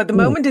them. But the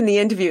moment in the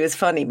interview is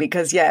funny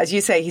because, as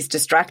you say, he's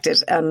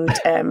distracted. And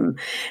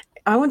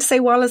I want to say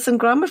Wallace and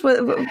Gromit.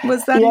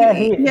 Was that?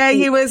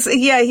 He was.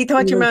 Yeah, he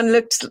thought your man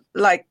looked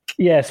like...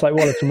 Yes, like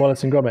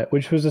Wallace and Gromit,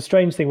 which was a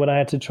strange thing when I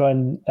had to try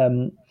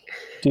and...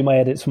 do my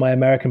edits for my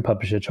American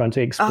publisher, trying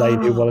to explain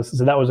who Wallace is.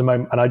 So that was a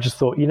moment, and I just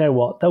thought, you know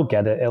what, they'll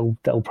get it.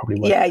 They'll probably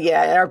work.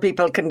 Yeah. Or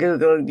people can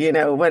Google,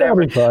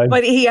 whatever.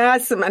 But he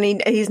asks them,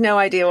 and he's no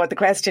idea what the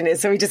question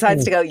is, so he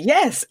decides to go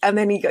yes, and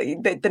then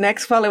the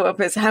next follow up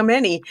is how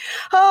many?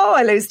 Oh,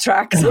 I lose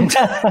track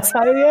sometimes. That's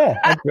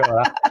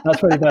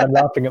really bad. I'm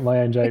laughing at my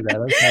own joke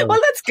there. Well,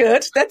 that's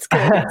good.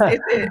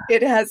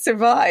 It has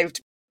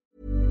survived.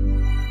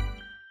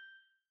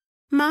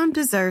 Mom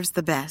deserves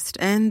the best,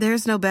 and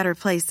there's no better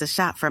place to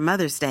shop for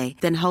Mother's Day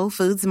than Whole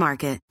Foods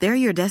Market. They're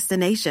your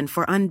destination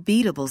for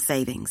unbeatable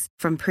savings,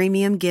 from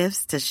premium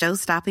gifts to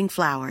show-stopping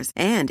flowers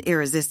and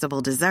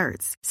irresistible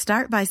desserts.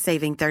 Start by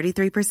saving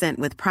 33%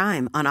 with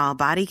Prime on all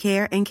body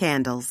care and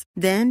candles.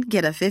 Then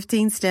get a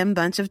 15-stem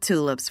bunch of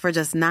tulips for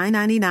just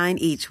 $9.99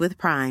 each with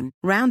Prime.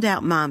 Round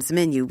out Mom's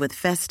menu with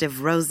festive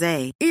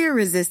rosé,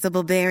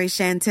 irresistible berry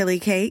chantilly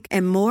cake,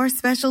 and more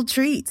special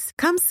treats.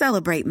 Come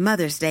celebrate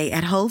Mother's Day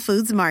at Whole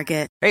Foods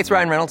Market. Hey, it's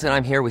Ryan Reynolds, and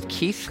I'm here with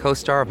Keith,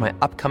 co-star of my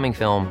upcoming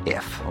film,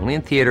 If, only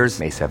in theaters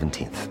May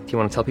 17th. Do you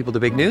want to tell people the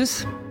big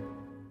news?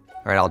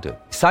 All right, I'll do it.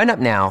 Sign up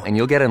now and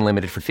you'll get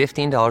unlimited for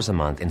 $15 a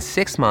month and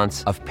 6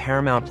 months of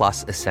Paramount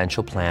Plus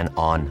Essential Plan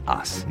on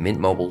us.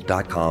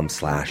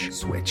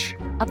 MintMobile.com/switch.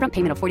 Upfront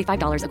payment of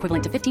 $45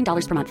 equivalent to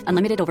 $15 per month.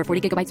 Unlimited over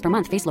 40 gigabytes per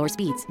month. Face lower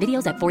speeds.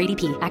 Videos at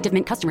 480p. Active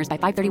Mint customers by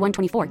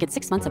 531.24 get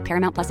 6 months of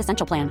Paramount Plus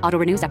Essential Plan. Auto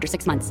renews after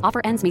 6 months. Offer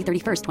ends May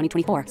 31st,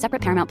 2024.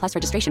 Separate Paramount Plus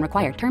registration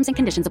required. Terms and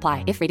conditions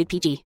apply if rated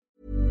PG.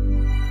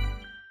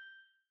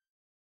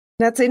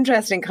 That's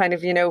interesting, kind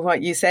of,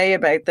 what you say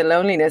about the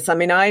loneliness. I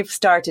mean, I've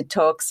started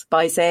talks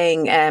by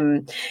saying,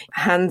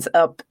 hands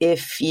up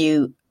if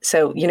you...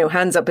 So,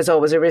 hands up is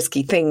always a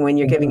risky thing when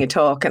you're giving a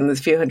talk and there's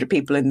a few hundred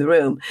people in the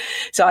room.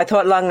 So I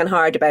thought long and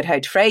hard about how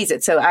to phrase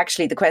it. So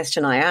actually the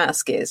question I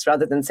ask is,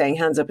 rather than saying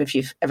hands up if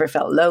you've ever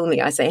felt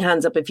lonely, I say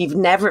hands up if you've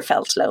never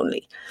felt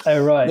lonely.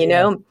 Oh, right.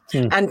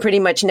 And pretty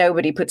much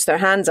nobody puts their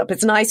hands up.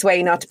 It's a nice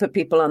way not to put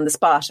people on the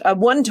spot.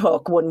 One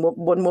talk, one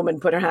woman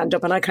put her hand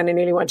up and I kind of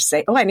nearly want to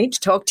say, I need to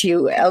talk to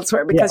you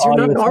elsewhere because you're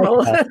not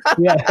normal.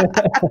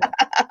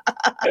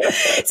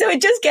 So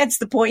it just gets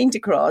the point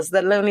across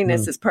that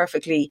loneliness is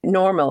perfectly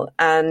normal.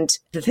 And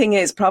the thing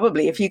is,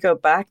 probably if you go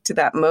back to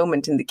that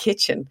moment in the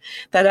kitchen,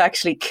 that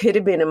actually could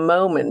have been a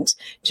moment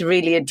to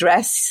really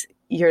address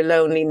your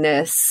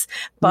loneliness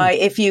by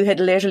if you had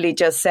literally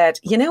just said,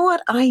 you know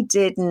what, I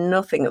did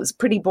nothing. It was a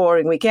pretty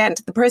boring weekend.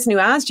 The person who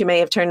asked you may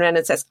have turned around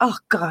and says, oh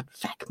God,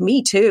 feck,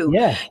 me too.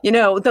 Yeah.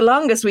 The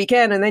longest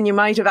weekend. And then you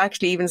might have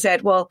actually even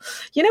said, well,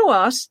 you know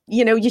what,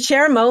 you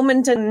share a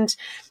moment and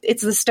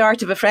it's the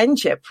start of a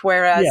friendship.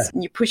 Whereas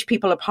you push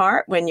people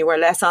apart when you were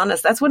less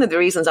honest. That's one of the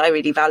reasons I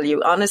really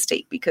value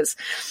honesty, because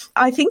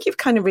I think you've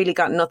kind of really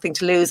got nothing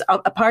to lose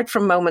apart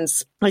from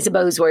moments, I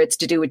suppose, where it's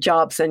to do with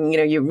jobs and,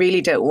 you really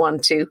don't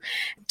want to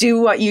do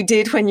what you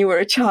did when you were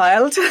a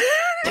child.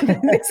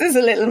 This is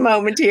a little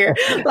moment here.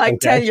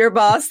 Tell your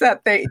boss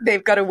that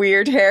they've got a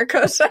weird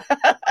haircut.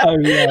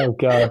 Oh,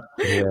 God.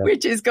 Yeah.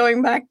 Which is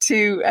going back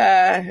to,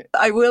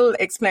 I will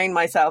explain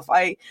myself.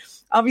 I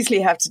obviously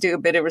have to do a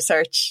bit of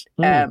research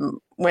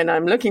when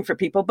I'm looking for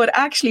people. But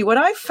actually what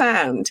I've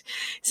found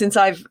since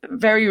I've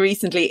very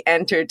recently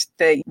entered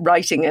the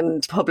writing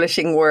and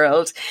publishing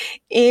world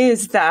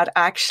is that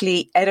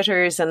actually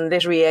editors and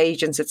literary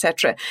agents,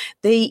 etc.,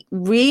 they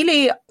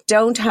really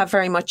don't have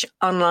very much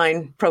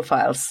online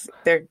profiles.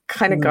 They're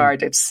kind of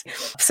guarded.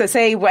 So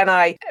say when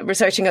I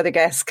researching other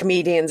guests,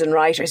 comedians and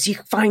writers, you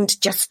find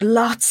just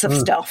lots of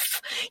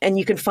stuff and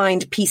you can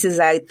find pieces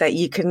out that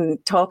you can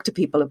talk to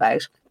people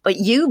about. But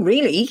you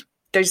really,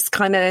 there's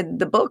kind of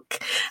the book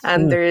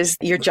and there's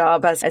your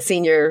job as a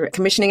senior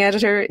commissioning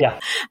editor. Yeah.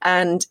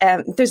 And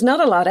there's not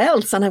a lot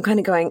else. And I'm kind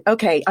of going,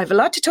 okay, I have a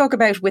lot to talk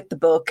about with the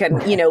book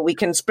and, we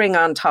can spring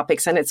on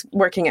topics and it's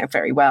working out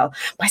very well.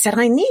 But I said,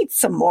 I need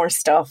some more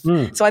stuff.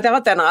 So I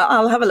thought then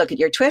I'll have a look at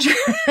your Twitter.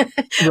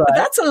 But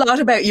that's a lot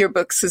about your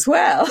books as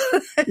well.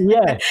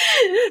 Yeah.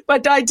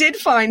 But I did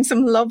find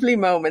some lovely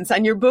moments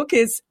and your book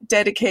is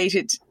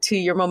dedicated to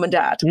your mum and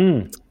dad,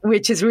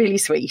 which is really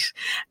sweet.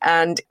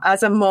 And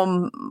as a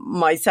mum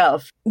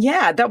myself,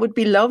 that would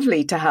be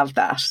lovely to have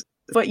that.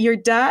 But your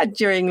dad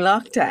during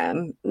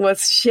lockdown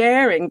was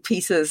sharing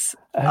pieces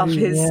of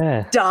his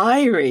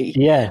diary,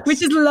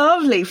 which is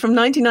lovely, from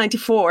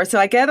 1994. So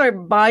I gather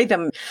by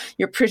them,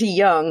 you're pretty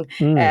young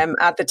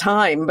at the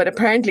time, but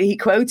apparently he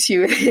quotes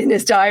you in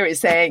his diary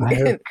saying,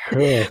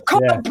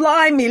 "God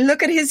blimey,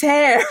 look at his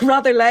hair,"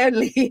 rather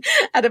loudly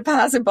at a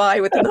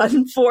passerby with an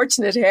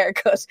unfortunate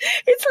haircut.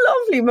 It's a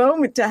lovely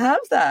moment to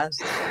have that.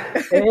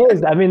 It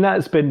is. I mean,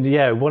 that's been,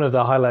 one of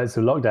the highlights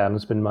of lockdown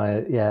has been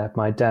my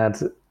dad.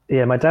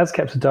 Yeah, my dad's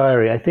kept a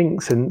diary, I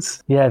think,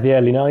 since, the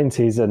early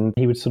 90s, and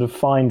he would sort of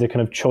find a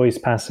kind of choice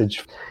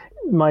passage.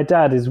 My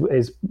dad is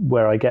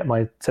where I get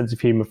my sense of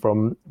humour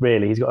from,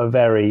 really. He's got a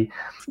very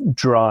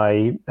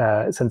dry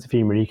sense of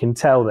humour. You can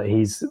tell that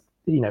he's,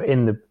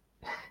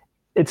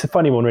 it's a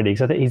funny one, really,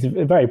 because I think he's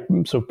very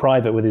sort of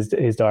private with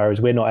his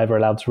diaries. We're not ever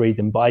allowed to read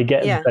them, but I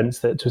get the sense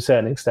that to a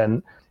certain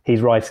extent,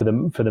 he's writing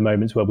them for the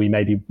moments where we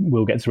maybe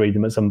will get to read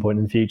them at some point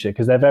in the future,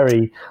 because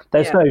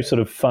they're so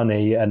sort of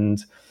funny,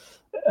 and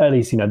at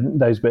least,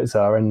 those bits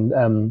are.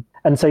 And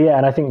so,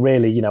 and I think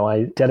really,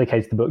 I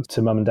dedicated the book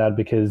to mum and dad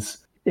because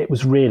it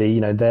was really,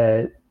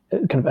 they're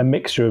kind of a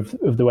mixture of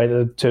the way that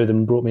the two of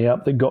them brought me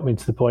up that got me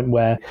to the point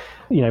where,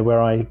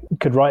 where I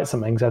could write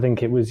something. So I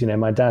think it was,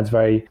 my dad's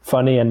very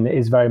funny and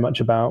is very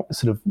much about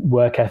sort of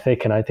work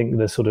ethic. And I think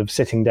the sort of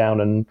sitting down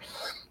and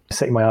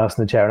sitting my ass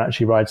in the chair and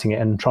actually writing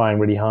it and trying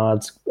really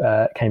hard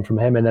came from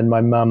him. And then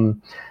my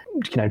mum,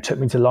 took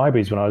me to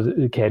libraries when I was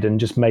a kid and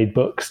just made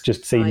books,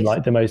 just seemed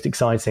like the most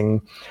exciting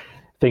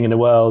thing in the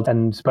world.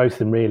 And both of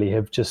them really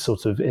have just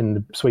sort of, in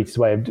the sweetest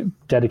way, have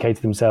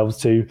dedicated themselves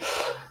to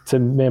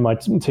me and my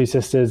two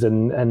sisters.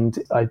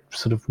 And I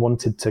sort of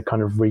wanted to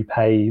kind of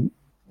repay,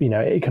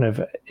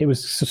 it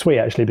was so sweet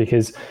actually,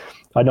 because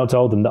I'd not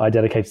told them that I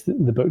dedicated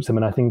the book to them.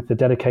 And I think the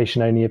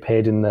dedication only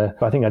appeared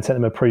I think I'd sent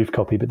them a proof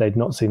copy, but they'd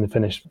not seen the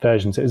finished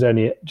version. So it was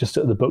only just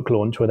at the book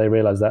launch where they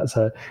realised that.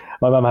 So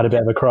my mum had a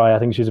bit of a cry. I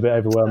think she was a bit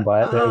overwhelmed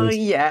by it. But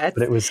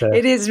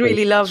it is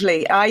really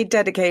lovely. I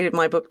dedicated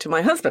my book to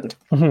my husband.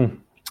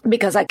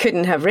 because I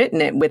couldn't have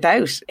written it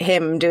without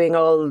him doing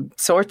all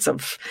sorts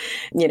of,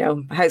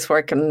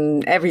 housework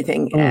and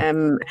everything.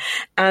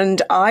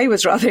 And I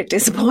was rather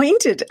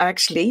disappointed,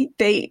 actually.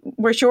 They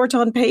were short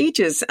on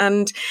pages,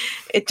 and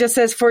it just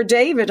says "for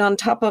David" on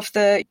top of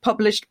the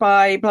published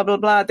by blah, blah,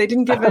 blah. They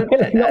didn't give a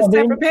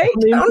separate page.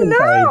 Oh,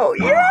 no.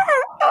 Yeah.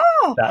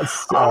 Oh,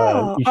 that's,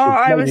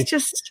 I was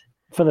just...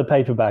 For the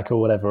paperback or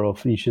whatever, or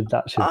that should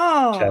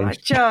change.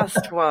 It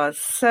just was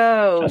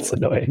so... That's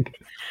annoying.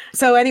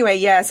 So anyway,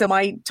 so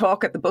my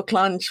talk at the book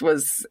launch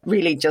was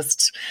really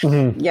just,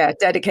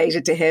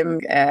 dedicated to him.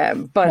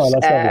 And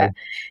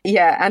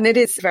it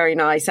is very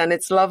nice. And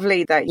it's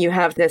lovely that you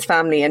have this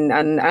family, and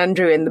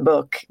Andrew in the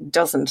book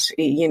doesn't,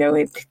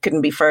 it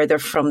couldn't be further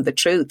from the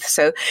truth.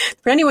 So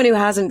for anyone who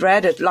hasn't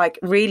read it,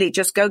 really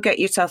just go get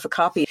yourself a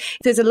copy.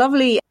 There's a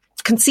lovely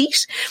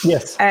conceit.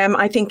 Yes.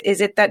 I think,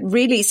 is it that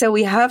really, so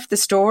we have the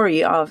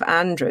story of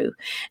Andrew.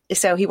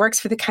 So he works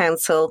for the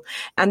council,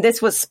 and this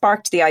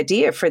sparked the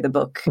idea for the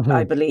book,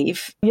 I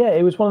believe. Yeah,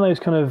 it was one of those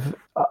kind of,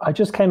 I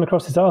just came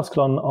across this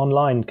article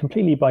online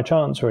completely by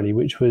chance, really,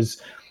 which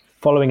was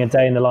following a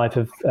day in the life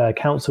of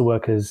council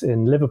workers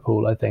in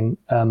Liverpool, I think,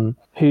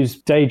 whose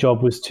day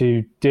job was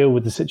to deal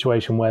with the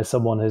situation where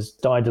someone has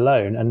died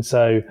alone. And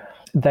so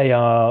they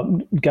are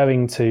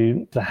going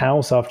to the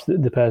house after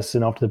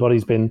the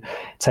body's been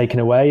taken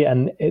away,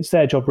 and it's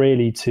their job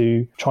really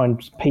to try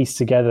and piece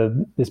together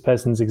this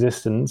person's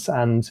existence,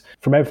 and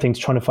from everything to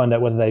trying to find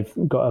out whether they've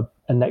got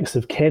a next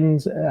of kin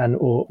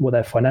or what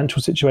their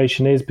financial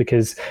situation is,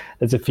 because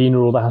there's a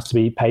funeral that has to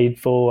be paid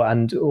for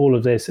and all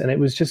of this. And it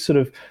was just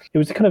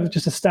kind of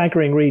just a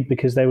staggering read,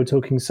 because they were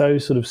talking so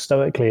sort of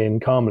stoically and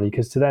calmly,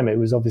 because to them it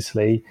was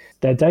obviously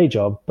their day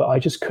job, but I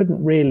just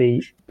couldn't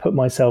really put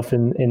myself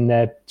in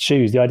their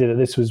shoes, the idea that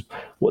this was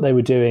what they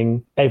were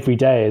doing every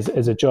day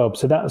as a job.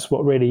 So that's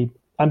what really,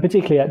 and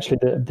particularly actually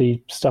the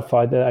stuff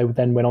that I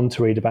then went on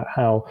to read about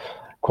how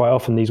quite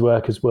often these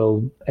workers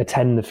will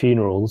attend the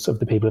funerals of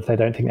the people if they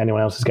don't think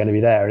anyone else is going to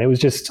be there. And it was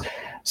just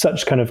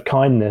such kind of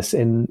kindness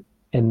in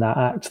that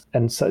act,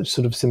 and such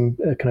sort of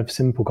kind of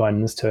simple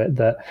kindness to it,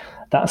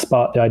 that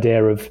sparked the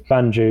idea of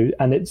Andrew.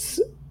 And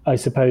I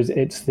suppose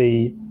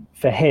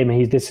for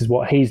him, this is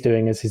what he's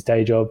doing as his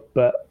day job,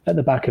 but at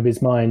the back of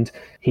his mind,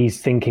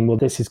 he's thinking, well,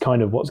 this is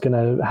kind of what's going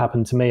to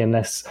happen to me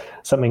unless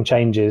something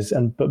changes.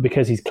 But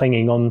because he's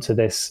clinging on to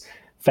this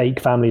fake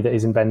family that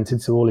is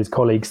invented, so all his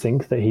colleagues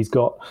think that he's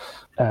got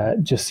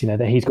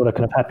that he's got a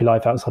kind of happy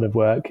life outside of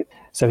work,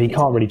 so he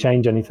can't really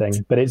change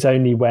anything. But it's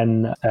only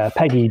when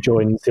Peggy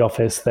joins the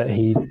office that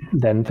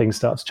then things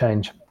start to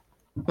change.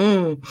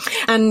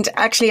 And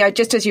actually,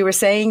 just as you were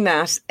saying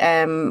that,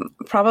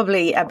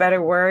 probably a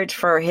better word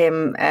for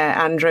him,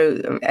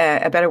 Andrew,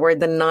 a better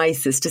word than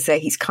nice is to say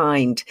he's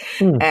kind.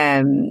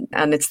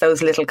 And it's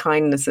those little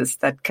kindnesses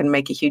that can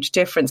make a huge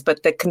difference.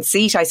 But the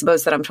conceit, I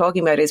suppose, that I'm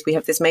talking about is we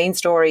have this main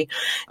story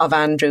of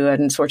Andrew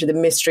and sort of the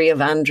mystery of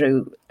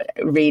Andrew,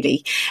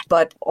 really,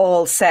 but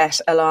all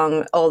set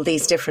along all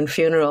these different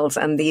funerals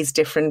and these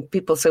different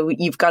people. So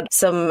you've got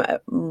some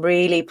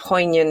really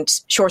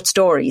poignant short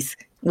stories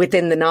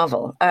within the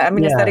novel.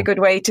 Is that a good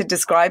way to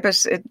describe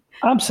it?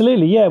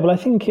 Absolutely, yeah. Well, I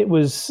think it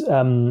was.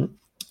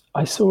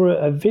 I saw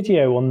a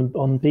video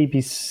on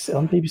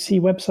BBC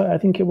website. I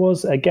think it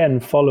was, again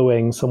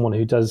following someone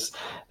who does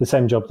the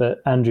same job that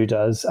Andrew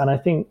does, and I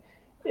think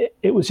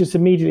it was just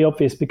immediately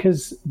obvious,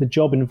 because the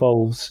job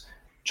involves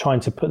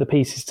trying to put the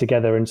pieces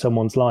together in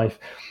someone's life.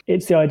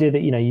 It's the idea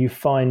that, you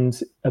find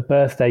a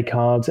birthday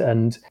card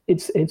and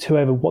it's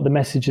what the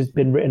message has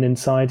been written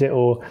inside it,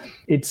 or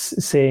it's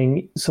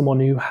seeing someone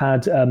who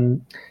had, I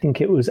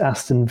think it was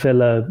Aston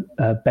Villa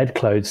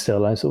bedclothes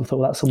still. I sort of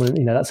thought, that's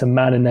someone, that's a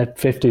man in their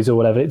 50s or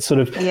whatever. It's sort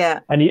of,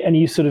 and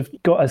you sort of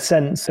got a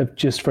sense of,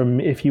 just from,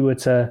 if you were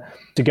to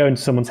go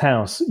into someone's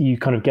house, you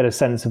kind of get a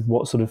sense of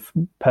what sort of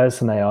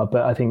person they are.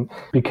 But I think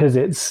because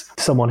it's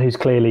someone who's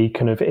clearly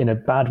kind of in a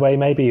bad way,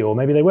 maybe, or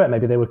maybe they weren't,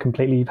 maybe they were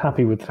completely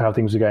happy with how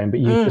things were going, but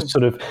you just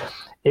sort of,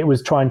 it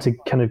was trying to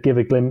kind of give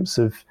a glimpse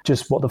of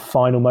just what the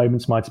final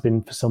moments might have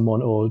been for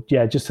someone, or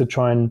just to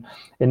try and,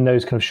 in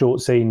those kind of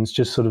short scenes,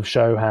 just sort of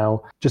show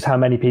how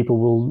many people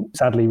will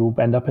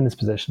end up in this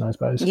position, I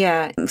suppose.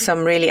 Yeah,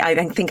 some really, I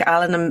think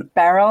Alan and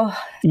Beryl,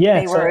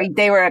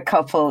 they were a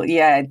couple,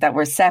 that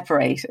were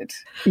separated.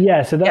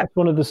 Yeah, so that's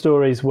one of the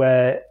stories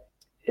where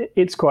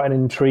it's quite an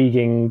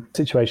intriguing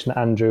situation that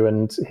Andrew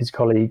and his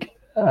colleague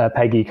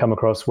Peggy come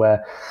across,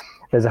 where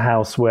there's a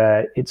house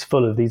where it's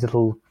full of these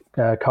little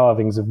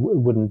carvings of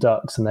wooden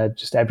ducks, and they're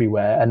just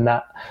everywhere. And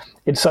that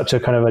it's such a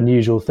kind of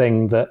unusual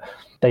thing that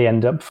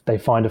they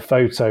find a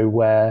photo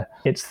where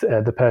it's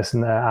the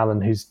person,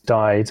 Alan, who's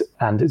died,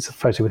 and it's a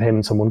photo with him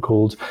and someone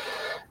called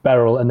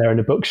Beryl, and they're in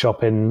a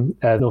bookshop in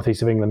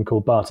northeast of England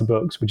called Barter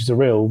Books, which is a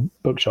real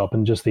bookshop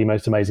and just the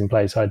most amazing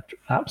place. I'd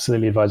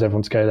absolutely advise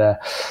everyone to go there.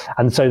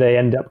 And so they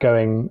end up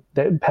going,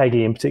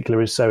 Peggy in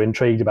particular is so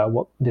intrigued about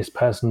what this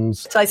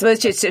person's... So I suppose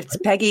just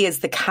Peggy is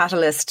the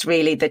catalyst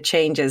really that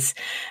changes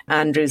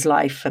Andrew's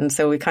life. And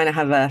so we kind of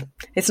have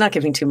it's not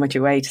giving too much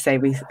away to say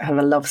we have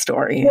a love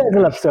story. Yeah, the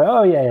love story.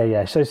 Oh,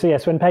 yeah. So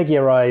yes, when Peggy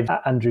arrived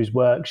at Andrew's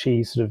work,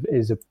 she sort of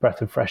is a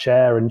breath of fresh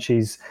air, and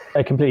she's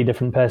a completely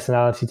different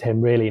personality to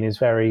him really, and is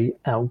very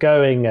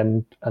outgoing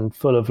and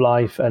full of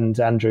life. And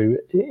Andrew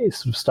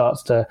sort of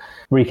starts to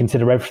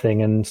reconsider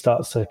everything and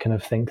starts to kind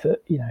of think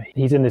that, you know,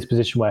 he's in this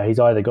position where he's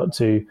either got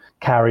to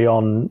carry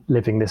on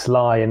living this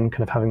lie and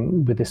kind of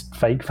having with this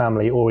fake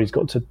family, or he's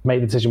got to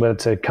make the decision whether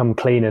to come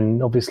clean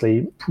and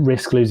obviously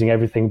risk losing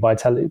everything by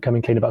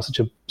coming clean about such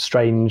a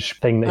strange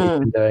thing that he's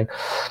been doing.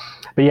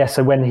 But yeah,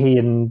 so when he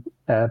and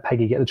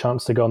Peggy get the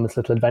chance to go on this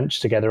little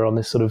adventure together on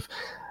this sort of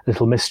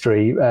little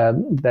mystery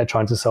they're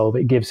trying to solve,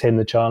 it gives him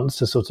the chance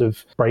to sort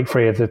of break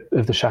free of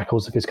the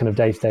shackles of his kind of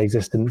day-to-day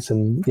existence,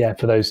 and yeah,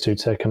 for those two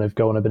to kind of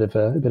go on a bit of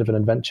an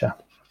adventure.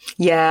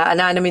 Yeah,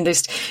 and I mean,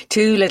 there's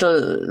two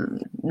little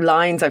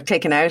lines I've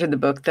taken out of the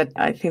book that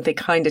I think they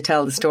kind of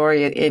tell the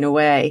story in a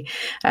way.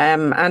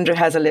 Andrew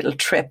has a little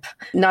trip,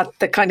 not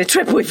the kind of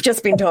trip we've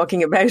just been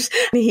talking about.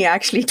 He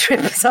actually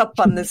trips up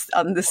on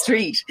the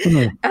street.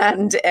 Mm-hmm.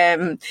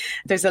 And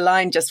there's a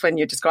line just when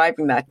you're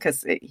describing that,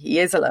 because he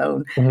is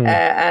alone. Mm-hmm.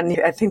 And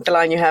I think the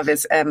line you have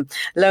is,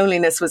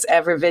 loneliness was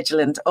ever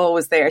vigilant,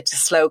 always there to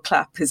slow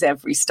clap his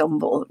every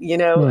stumble, you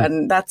know. Mm.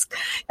 And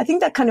I think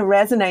that kind of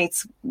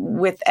resonates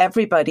with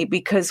everybody,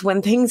 because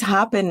when things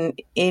happen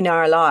in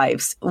our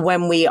lives,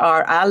 when we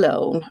are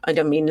alone, I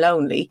don't mean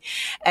lonely,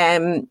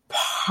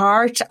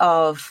 part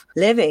of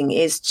living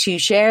is to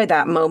share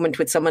that moment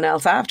with someone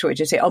else afterwards.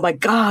 You say, oh my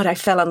God, I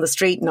fell on the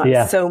street and I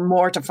was so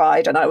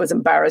mortified and I was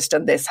embarrassed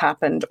and this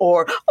happened.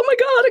 Or, oh my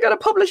God, I got a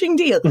publishing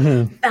deal.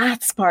 Mm-hmm.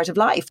 That's part of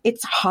life.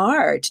 It's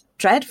hard,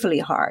 dreadfully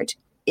hard,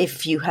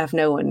 if you have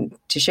no one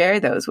to share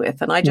those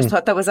with. And I just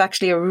thought that was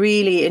actually a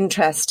really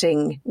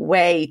interesting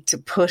way to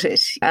put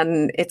it.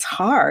 And it's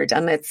hard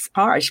and it's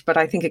harsh, but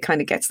I think it kind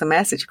of gets the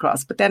message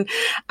across. But then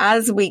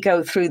as we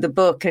go through the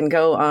book and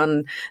go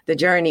on the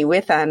journey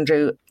with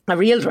Andrew, a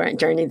real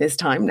journey this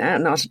time now,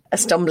 not a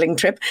stumbling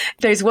trip,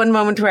 there's one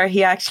moment where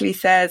he actually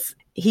says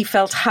he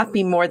felt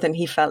happy more than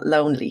he felt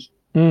lonely.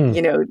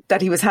 You know,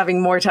 that he was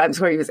having more times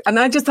where he was. And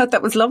I just thought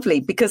that was lovely,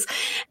 because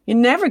you're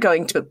never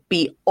going to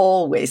be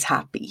always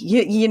happy.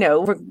 You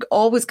know, we're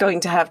always going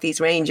to have these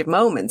range of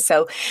moments.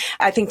 So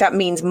I think that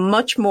means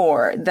much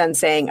more than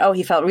saying, oh,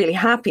 he felt really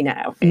happy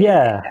now.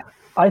 Yeah.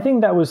 I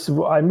think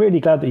I'm really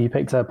glad that you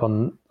picked up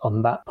on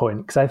that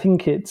point, because I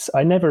think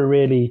I never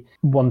really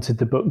wanted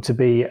the book to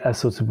be a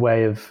sort of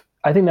way of,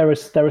 I think there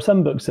are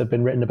some books that have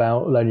been written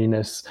about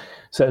loneliness,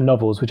 certain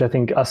novels, which I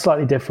think are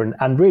slightly different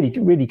and really,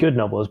 really good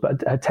novels,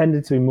 but have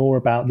tended to be more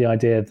about the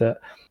idea that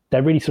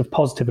they're really sort of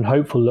positive and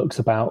hopeful looks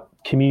about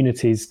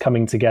communities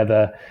coming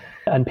together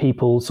and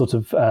people sort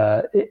of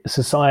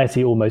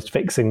society almost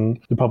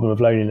fixing the problem of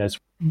loneliness.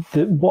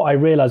 What I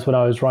realized when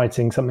I was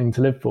writing Something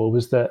to Live For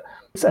was that,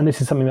 and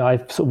this is something that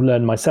I've sort of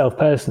learned myself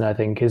personally, I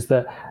think, is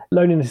that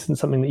loneliness isn't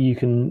something that you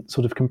can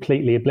sort of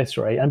completely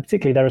obliterate. And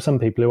particularly there are some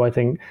people who I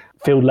think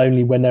feel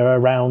lonely when they're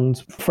around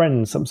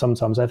friends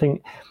sometimes. I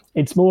think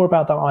it's more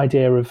about that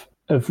idea of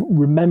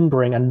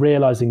remembering and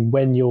realizing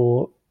when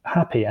you're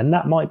happy. And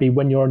that might be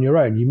when you're on your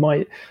own. You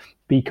might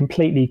be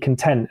completely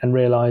content and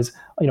realize,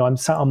 you know, I'm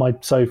sat on my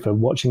sofa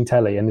watching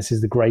telly and this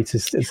is the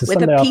greatest. It's a with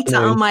Sunday a pizza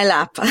afternoon, on my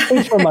lap.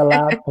 Pizza on my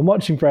lap. I'm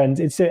watching Friends.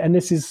 And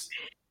this is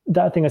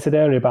that thing I said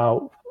earlier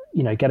about,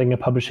 you know, getting a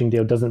publishing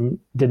deal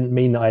didn't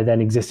mean that I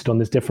then existed on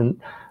this different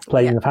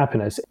plane of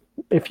happiness.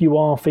 If you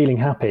are feeling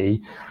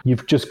happy,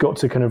 you've just got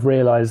to kind of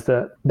realize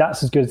that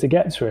that's as good as it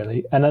gets,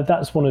 really. And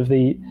that's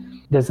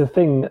there's a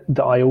thing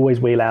that I always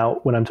wheel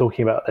out when I'm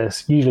talking about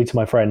this, usually to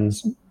my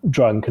friends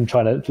drunk and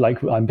trying to,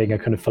 like, I'm being a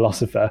kind of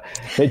philosopher,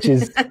 which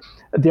is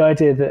the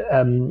idea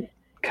that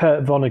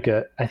Kurt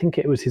Vonnegut, I think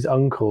it was his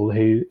uncle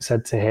who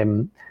said to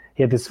him,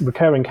 he had this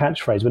recurring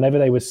catchphrase whenever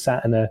they were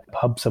sat in a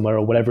pub somewhere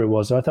or whatever it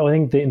was. So I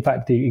think in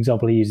fact, the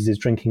example he uses is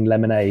drinking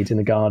lemonade in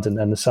the garden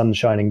and the sun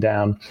shining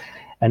down.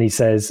 And he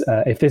says,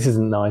 if this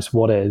isn't nice,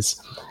 what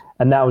is?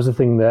 And that was the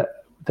thing that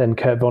then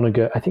Kurt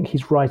Vonnegut, I think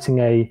he's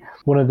writing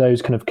one of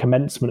those kind of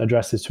commencement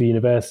addresses to a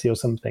university or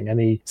something. And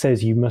he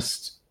says, you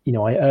must, you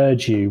know, I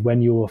urge you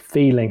when you're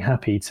feeling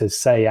happy to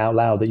say out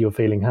loud that you're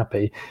feeling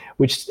happy,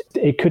 which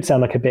it could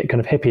sound like a bit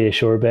kind of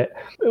hippie-ish or a bit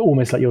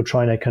almost like you're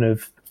trying to kind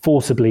of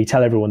forcibly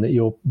tell everyone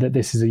that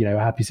this is, you know, a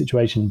happy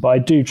situation. But I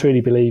do truly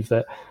believe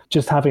that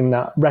just having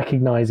that,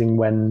 recognizing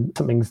when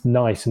something's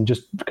nice and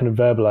just kind of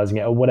verbalizing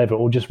it or whatever,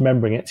 or just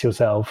remembering it to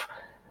yourself,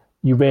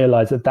 you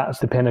realize that that's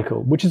the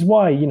pinnacle, which is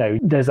why, you know,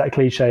 there's that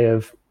cliche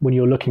of when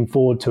you're looking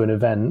forward to an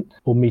event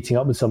or meeting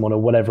up with someone or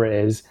whatever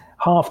it is,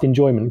 half the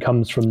enjoyment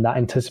comes from that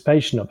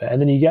anticipation of it.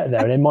 And then you get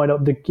there and it might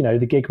not, the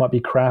gig might be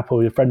crap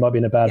or your friend might be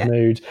in a bad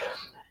mood,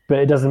 but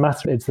it doesn't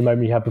matter. It's the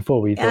moment you had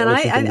before where you thought, and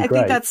I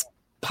think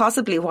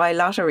possibly why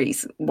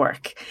lotteries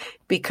work,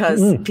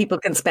 because people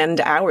can spend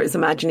hours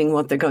imagining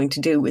what they're going to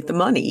do with the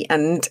money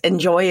and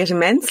enjoy it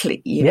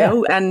immensely, you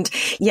know? And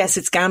yes,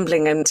 it's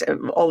gambling and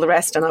all the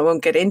rest, and I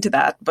won't get into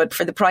that. But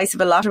for the price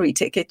of a lottery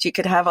ticket, you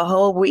could have a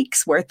whole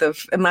week's worth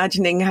of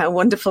imagining how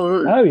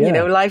wonderful, you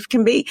know, life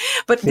can be.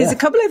 But there's a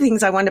couple of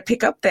things I want to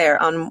pick up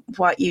there on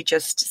what you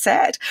just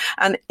said.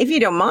 And if you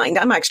don't mind,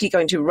 I'm actually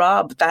going to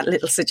rob that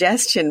little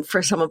suggestion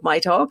for some of my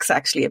talks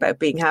actually about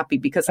being happy,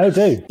 because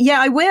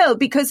I will,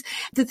 because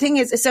the thing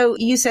is, so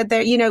you said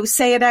there, you know,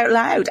 say it out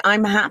loud.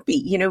 I'm happy,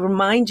 you know,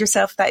 remind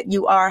yourself that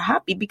you are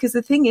happy, because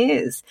the thing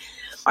is,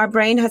 our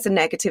brain has a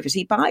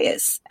negativity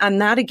bias, and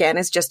that again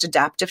is just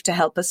adaptive to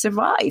help us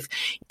survive.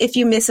 If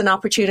you miss an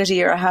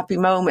opportunity or a happy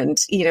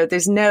moment, you know,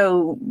 there's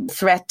no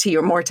threat to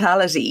your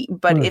mortality.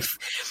 But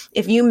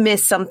if you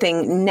miss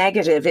something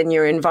negative in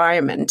your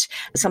environment,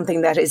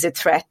 something that is a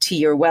threat to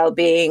your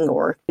well-being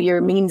or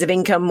your means of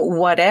income,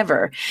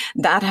 whatever,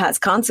 that has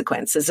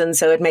consequences. And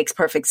so it makes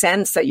perfect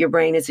sense that your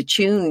brain is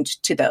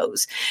attuned to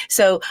those.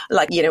 So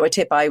like, you know, a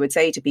tip I would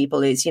say to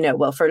people is, you know,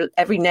 well, for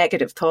every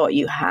negative thought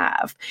you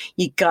have,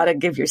 you got to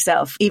give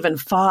yourself even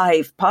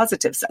 5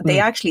 positives. They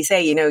actually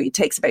say, you know, it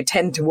takes about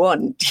 10 to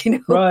 1, you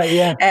know. Right,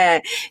 yeah.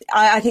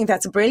 I think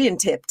that's a brilliant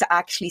tip to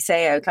actually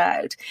say out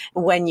loud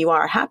when you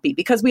are happy,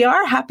 because we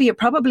are happier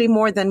probably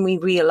more than we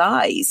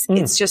realize.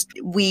 It's just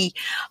we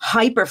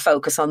hyper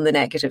focus on the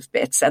negative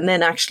bits, and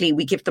then actually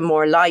we give them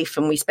more life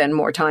and we spend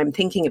more time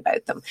thinking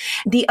about them.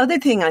 The other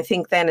thing I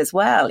think then as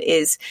well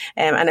is,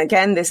 and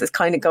again, this is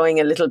kind of going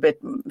a little bit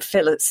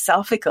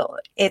philosophical,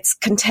 it's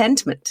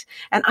contentment.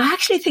 And I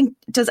actually think,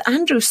 does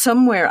Andrew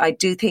somewhere, I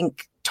do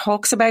think,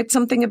 talks about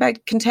something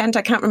about content.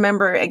 I can't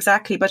remember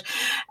exactly, but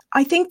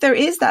I think there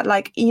is that,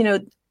 like, you know,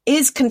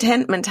 is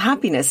contentment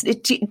happiness?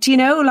 Do you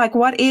know, like,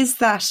 what is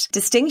that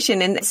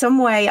distinction? In some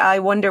way, I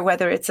wonder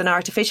whether it's an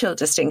artificial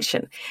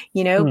distinction,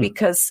 you know,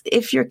 because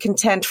if you're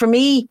content, for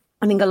me,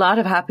 I think a lot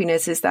of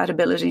happiness is that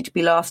ability to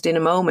be lost in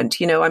a moment.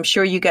 You know, I'm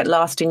sure you get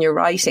lost in your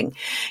writing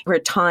where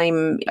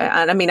time,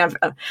 and I mean,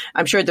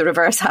 I'm sure the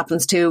reverse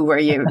happens too, where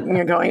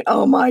you're going,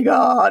 oh my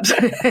God.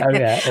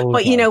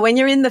 But, you know, when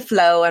you're in the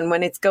flow and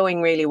when it's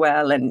going really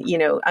well, and, you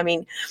know, I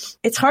mean,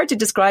 it's hard to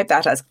describe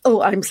that as,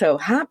 oh, I'm so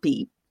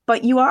happy,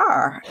 but you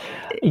are.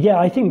 Yeah,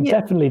 I think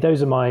definitely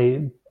those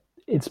are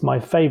it's my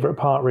favorite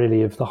part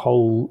really of the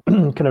whole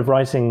kind of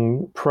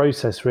writing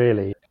process,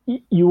 really.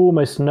 You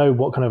almost know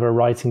what kind of a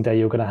writing day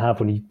you're going to have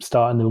when you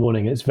start in the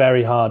morning. It's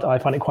very hard. I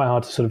find it quite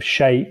hard to sort of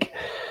shake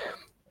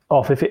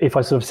off if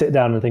I sort of sit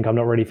down and think I'm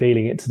not really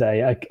feeling it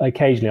today.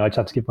 Occasionally I just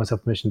have to give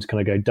myself permission to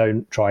kind of go,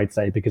 don't try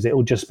today, because it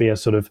will just be a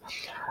sort of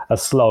a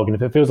slog. And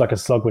if it feels like a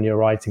slog when you're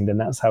writing, then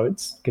that's how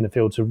it's going to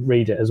feel to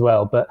read it as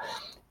well. But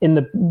in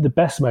the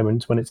best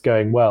moments when it's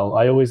going well,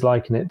 I always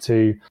liken it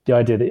to the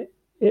idea that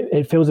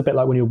it feels a bit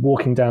like when you're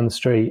walking down the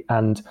street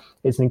and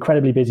it's an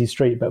incredibly busy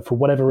street, but for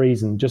whatever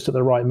reason, just at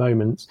the right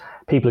moments,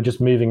 people are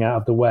just moving out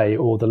of the way,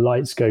 or the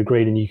lights go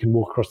green and you can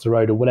walk across the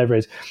road, or whatever it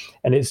is.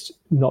 And it's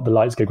not the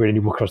lights go green and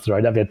you walk across the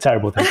road. That'd be a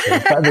terrible thing.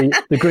 But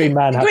the green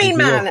man happens to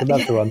walk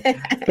another one.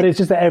 But it's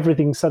just that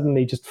everything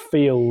suddenly just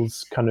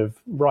feels kind of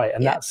right.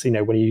 And that's, you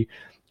know, when you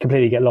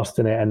completely get lost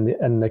in it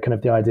and the kind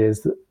of the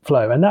ideas that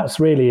flow. And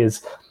that's really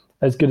is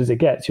as good as it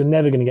gets. You're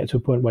never going to get to a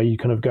point where you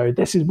kind of go,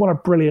 this is what a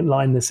brilliant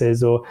line this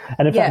is.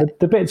 And in fact,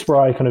 the bits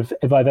where I kind of,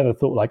 if I've ever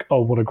thought like,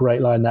 oh, what a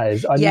great line that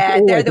is,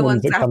 they're the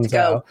ones that comes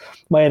out.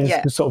 My head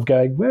is sort of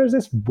going, where is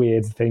this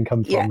weird thing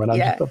come from? And I'm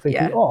just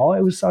thinking,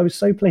 I was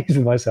so pleased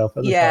with myself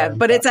at the time.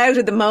 But it's out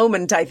of the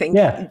moment, I think.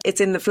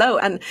 It's in the flow.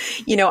 And,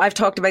 you know, I've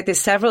talked about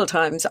this several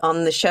times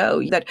on the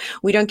show, that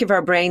we don't give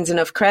our brains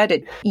enough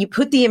credit. You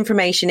put the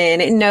information in,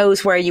 it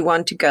knows where you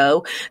want to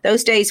go.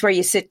 Those days where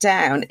you sit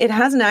down, it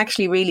hasn't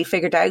actually really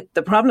figured out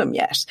the problem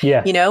yet,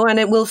 you know, and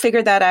it will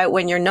figure that out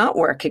when you're not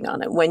working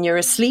on it, when you're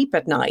asleep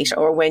at night,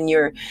 or when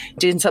you're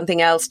doing something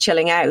else,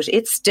 chilling out.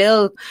 It's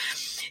still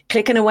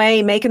clicking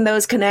away, making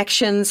those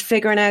connections,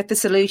 figuring out the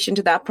solution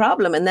to that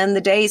problem. And then the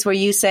days where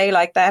you say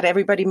like that,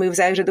 everybody moves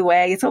out of the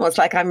way. It's almost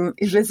like I'm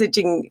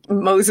envisaging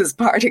Moses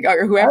parting,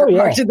 or whoever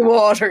parted the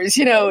waters,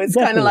 you know, it's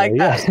kind of like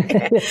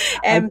that.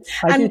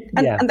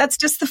 And that's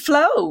just the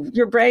flow.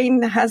 Your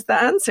brain has the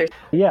answer.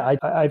 Yeah,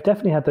 I've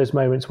definitely had those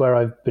moments where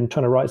I've been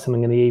trying to write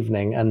something in the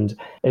evening and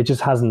it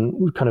just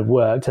hasn't kind of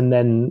worked. And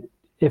then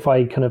if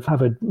I kind of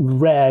have a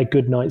rare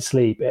good night's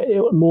sleep,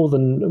 more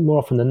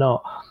often than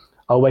not,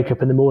 I'll wake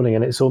up in the morning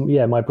and it's all,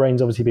 my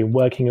brain's obviously been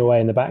working away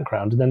in the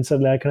background. And then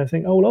suddenly I kind of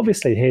think, oh, well,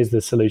 obviously here's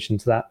the solution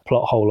to that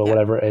plot hole or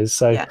whatever it is.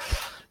 So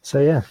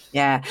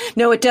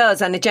no, it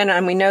does.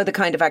 And we know the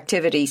kind of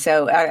activity.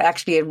 So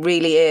actually it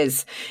really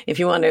is, if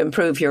you want to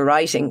improve your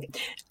writing,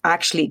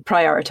 actually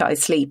prioritize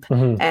sleep.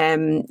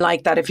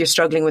 Like that, if you're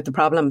struggling with the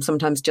problem,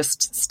 sometimes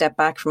just step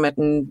back from it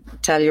and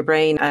tell your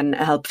brain and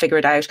help figure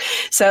it out.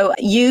 So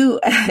you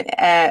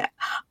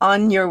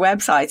on your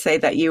website say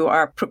that you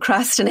are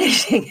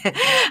procrastinating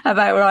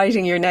about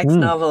writing your next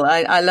novel.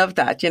 I love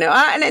that,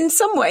 and in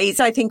some ways,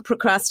 I think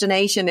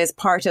procrastination is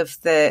part of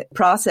the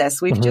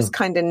process. We've just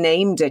kind of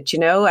named it,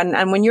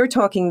 and when you're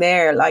talking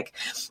there, like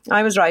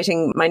I was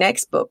writing my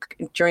next book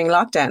during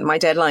lockdown. My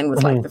deadline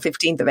was like the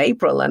 15th of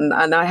April,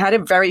 and I had a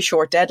very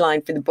short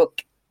deadline for the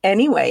book.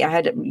 Anyway, I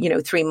had,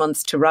 3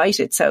 months to write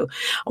it. So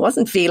I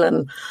wasn't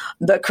feeling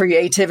the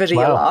creativity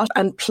a lot.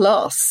 And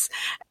plus,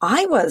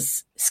 I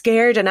was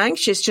scared and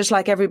anxious just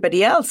like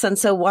everybody else. And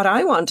so what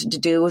I wanted to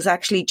do was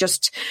actually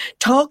just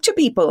talk to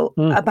people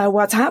about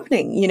what's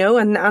happening,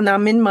 and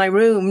I'm in my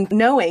room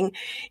knowing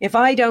if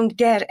I don't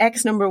get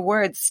X number of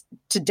words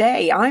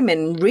today, I'm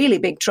in really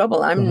big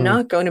trouble. I'm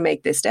not going to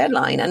make this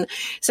deadline. And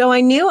so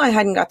I knew I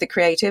hadn't got the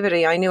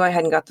creativity. I knew I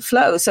hadn't got the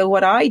flow. So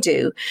what I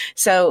do,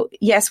 so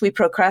yes, we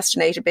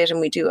procrastinate a bit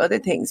and we do other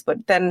things,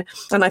 but then,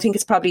 and I think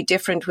it's probably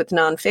different with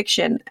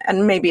nonfiction,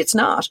 and maybe it's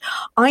not.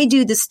 I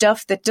do the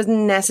stuff that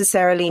doesn't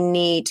necessarily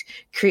need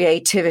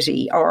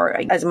creativity or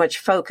as much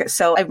focus.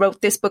 So I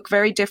wrote this book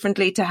very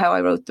differently to how I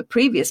wrote the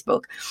previous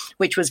book,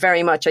 which was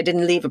very much, I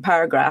didn't leave a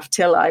paragraph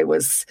till I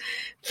was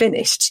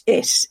finished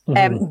it.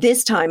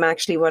 This time,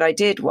 actually, what I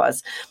did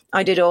was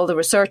I did all the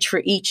research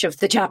for each of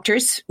the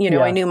chapters.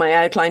 I knew my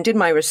outline, did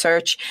my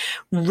research,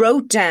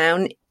 wrote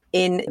down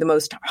in the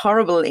most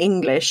horrible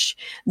English,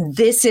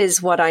 this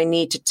is what I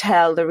need to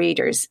tell the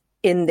readers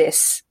in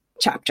this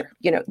chapter.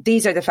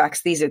 These are the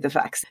facts, these are the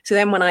facts. So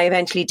then when I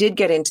eventually did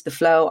get into the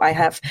flow, I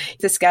have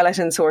the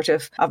skeleton sort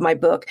of my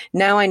book.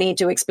 Now I need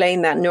to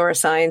explain that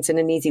neuroscience in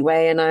an easy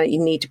way, and I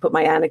need to put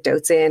my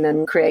anecdotes in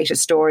and create a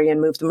story and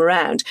move them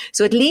around.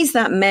 So at least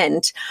that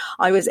meant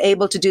I was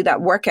able to do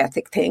that work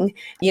ethic thing.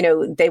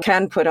 They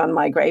can put on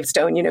my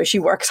gravestone, she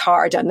works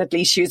hard and at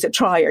least she's a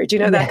trier.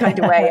 That kind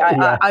of way?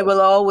 I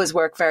will always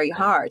work very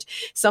hard.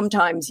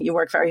 Sometimes you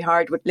work very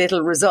hard with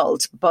little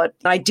result, but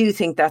I do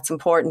think that's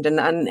important.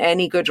 And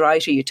any good writer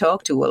you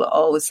talk to will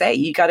always say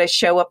you got to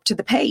show up to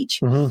the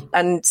page.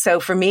 And so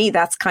for me,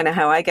 that's kind of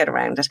how I get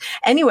around it.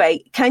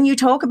 Anyway, can you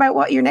talk about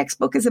what your next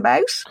book is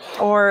about,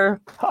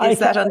 or is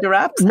that under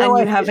wraps? No,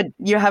 and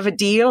you have a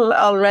deal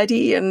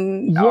already?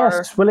 And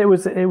yes, well, it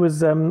was a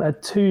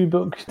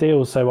 2-book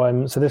deal.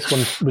 So this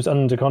one was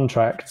under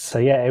contract. So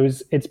yeah,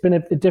 it's been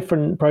a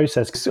different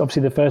process.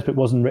 Obviously, the first book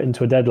wasn't written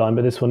to a deadline,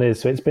 but this one is.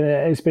 So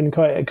it's been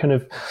quite a kind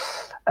of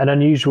an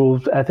unusual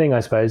thing, I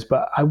suppose.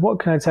 But what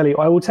can I tell you?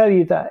 I will tell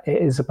you that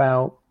it is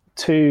about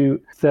 2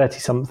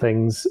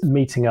 30-somethings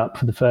meeting up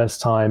for the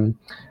first time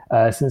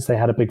since they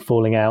had a big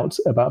falling out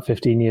about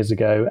 15 years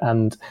ago.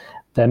 And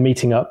they're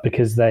meeting up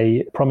because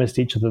they promised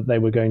each other that they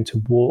were going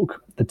to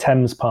walk the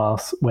Thames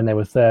Path when they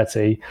were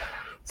 30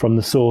 from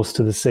the source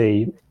to the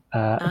sea.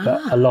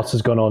 But a lot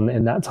has gone on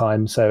in that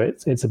time. So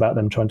it's about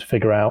them trying to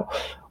figure out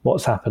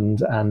what's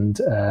happened and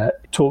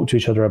talk to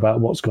each other about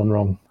what's gone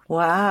wrong.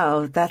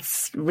 Wow,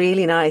 that's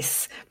really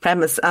nice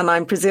premise. And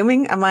I'm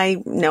presuming,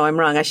 no, I'm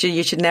wrong.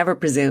 You should never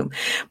presume,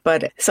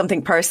 but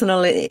something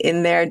personal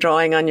in there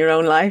drawing on your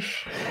own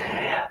life?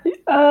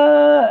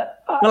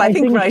 Well, I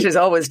think writers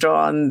always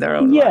draw on their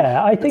own life.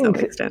 Yeah, I think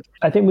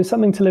with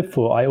Something to Live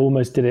For, I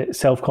almost did it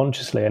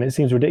self-consciously. And it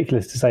seems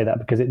ridiculous to say that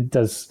because it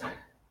does,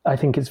 I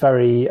think it's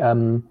very,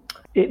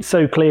 it's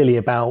so clearly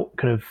about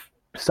kind of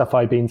stuff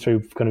I've been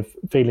through, kind of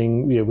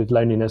feeling, with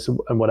loneliness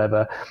and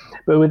whatever.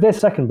 But with this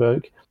second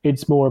book,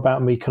 it's more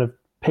about me kind of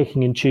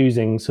picking and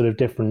choosing sort of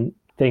different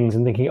things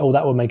and thinking,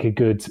 that will make a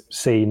good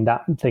scene,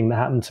 that thing that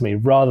happened to me,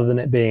 rather than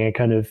it being a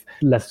kind of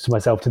letter to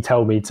myself to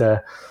tell me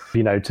to,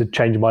 to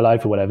change my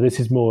life or whatever. This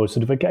is more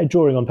sort of a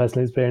drawing on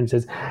personal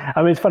experiences.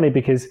 I mean, it's funny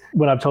because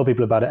when I've told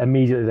people about it,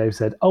 immediately they've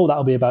said,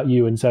 that'll be about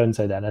you and so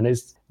then. And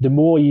it's the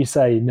more you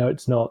say, no,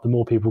 it's not, the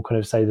more people kind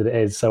of say that it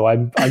is. So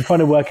I'm trying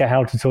to work out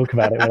how to talk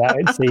about it without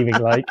it seeming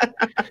like...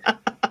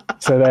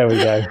 So there we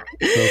go.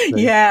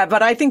 Yeah,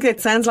 but I think it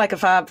sounds like a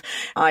fab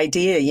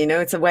idea.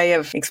 It's a way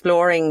of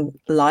exploring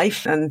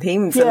life and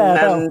themes.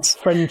 Yeah, and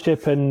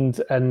friendship and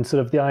sort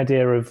of the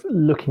idea of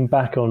looking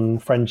back on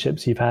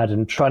friendships you've had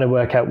and trying to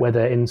work out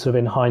whether in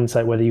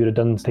hindsight, whether you would have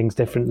done things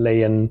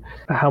differently and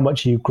how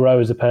much you grow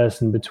as a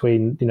person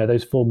between,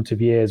 those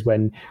formative years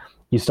when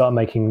you start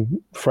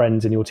making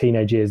friends in your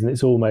teenage years, and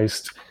it's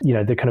almost,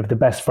 the kind of the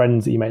best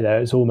friends that you make there,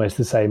 it's almost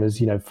the same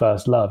as,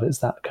 first love. It's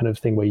that kind of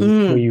thing where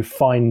you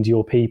find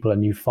your people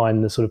and you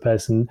find the sort of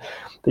person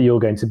that you're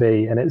going to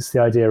be. And it's the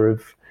idea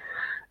of,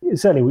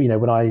 certainly,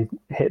 when I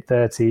hit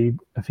 30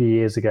 a few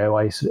years ago,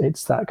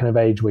 it's that kind of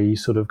age where you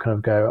sort of kind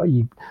of go,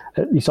 you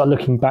start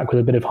looking back with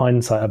a bit of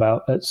hindsight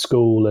about at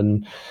school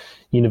and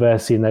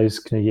university in those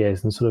kind of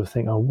years and sort of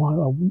think,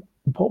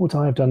 what would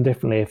I have done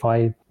differently if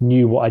I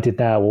knew what I did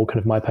now, or kind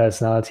of my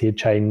personality had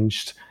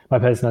changed? My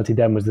personality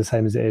then was the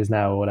same as it is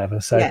now, or whatever.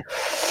 So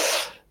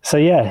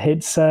yeah,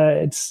 it's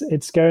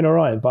going all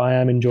right, but I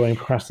am enjoying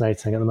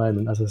procrastinating at the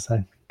moment, as I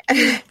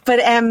say. But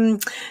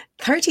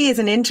 30 is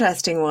an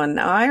interesting one.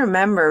 I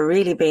remember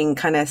really being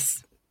kind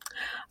of,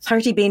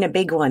 30 being a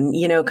big one,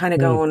 you know, kind of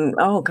going,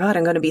 oh God,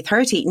 I'm going to be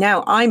 30.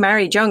 Now, I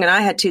married young and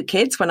I had 2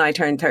 kids when I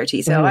turned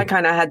 30. So I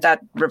kind of had that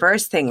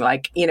reverse thing.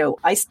 Like, you know,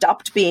 I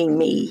stopped being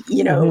me,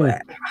 you know,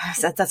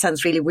 that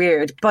sounds really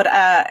weird, but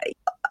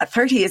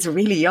 30 is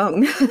really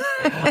young.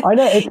 I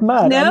know, it's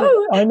mad.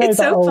 No, I know it's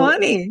so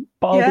funny.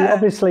 But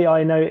obviously,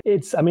 I know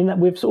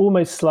we've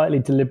almost slightly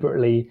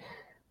deliberately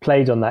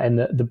played on that in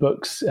the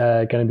book's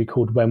going to be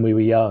called When We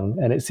Were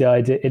Young. And it's the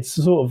idea, it's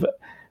sort of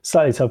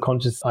slightly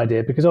self-conscious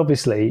idea, because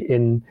obviously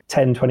in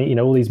 10, 20, you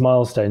know, all these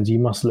milestones, you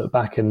must look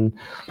back, and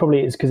probably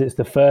it's because it's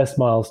the first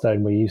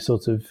milestone where you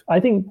sort of, I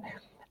don't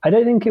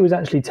think it was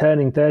actually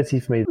turning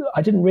 30 for me.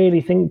 I didn't really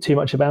think too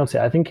much about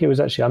it. I think it was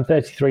actually, I'm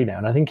 33 now,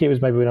 and I think it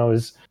was maybe when I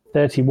was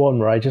 31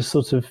 where I just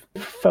sort of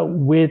felt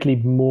weirdly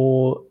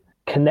more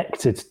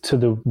connected to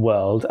the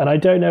world. And I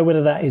don't know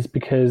whether that is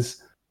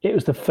because it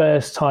was the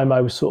first time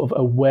I was sort of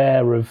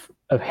aware of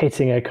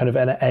hitting a kind of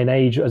an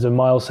age as a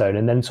milestone,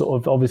 and then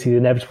sort of obviously the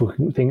inevitable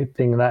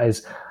thing that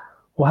is,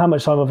 well, how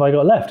much time have I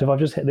got left? If I've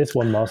just hit this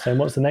one milestone,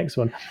 what's the next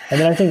one? And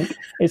then I think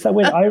it's that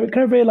weird. I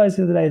kind of realized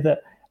the other day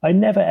that I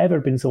never ever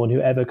been someone who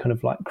ever kind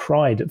of like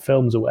cried at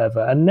films or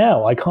whatever, and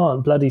now I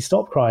can't bloody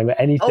stop crying at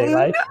anything. Oh,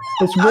 like,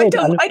 no. it's weird.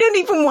 I don't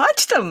even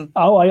watch them.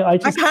 Oh, I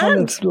just I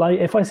kind can't. of like,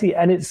 if I see,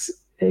 and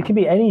it can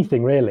be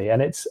anything really,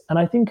 and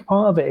I think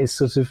part of it is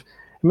sort of,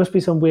 it must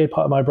be some weird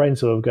part of my brain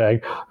sort of going,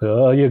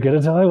 oh, you're going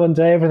to die one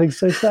day, everything's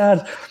so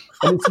sad.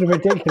 And it's sort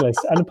of ridiculous.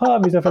 And part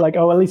of me is I feel like,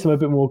 oh, at least I'm a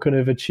bit more kind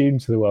of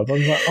attuned to the world.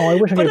 But I'm like, oh, I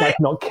wish I could go back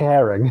to not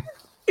caring.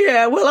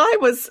 Yeah, well,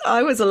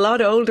 I was a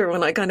lot older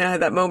when I kind of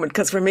had that moment,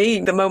 because for me,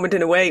 the moment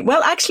in a way,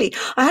 well, actually,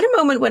 I had a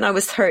moment when I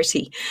was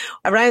 30,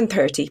 around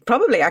 30,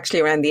 probably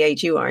actually around the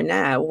age you are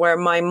now, where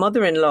my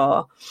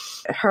mother-in-law,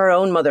 her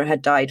own mother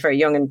had died very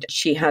young, and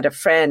she had a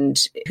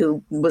friend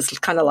who was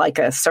kind of like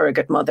a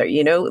surrogate mother,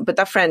 you know, but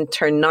that friend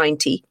turned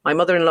 90. My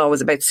mother-in-law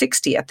was about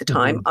 60 at the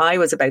time. I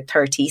was about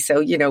 30.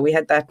 So, you know, we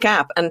had that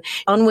gap. And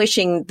on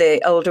wishing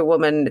the older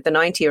woman, the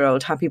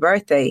 90-year-old, happy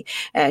birthday,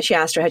 she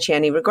asked her, had she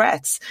any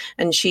regrets?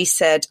 And she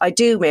said, I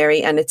do,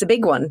 Mary, and it's a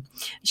big one.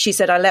 She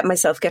said, I let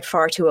myself get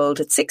far too old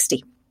at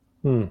 60.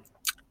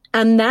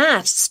 And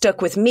that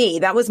stuck with me.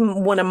 That was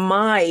one of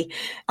my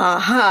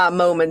aha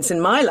moments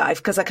in my life,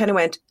 because I kind of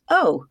went,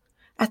 oh,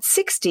 at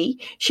 60,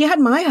 she had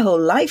my whole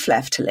life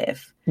left to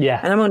live. Yeah.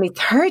 And I'm only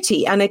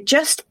 30. And it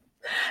just,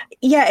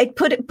 it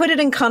put it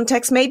in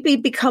context, made me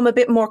become a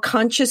bit more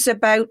conscious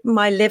about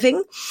my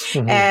living.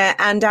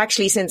 And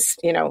actually, since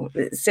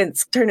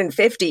turning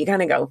 50, you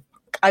kind of go,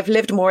 I've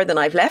lived more than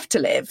I've left to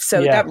live.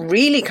 So that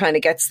really kind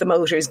of gets the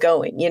motors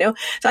going, you know?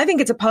 So I think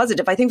it's a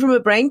positive. I think from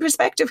a brain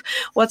perspective,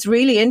 what's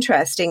really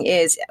interesting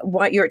is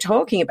what you're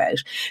talking about.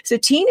 So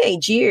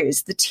teenage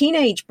years, the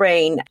teenage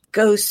brain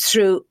goes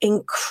through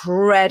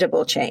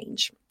incredible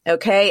change.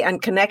 Okay.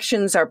 And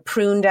connections are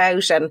pruned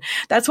out. And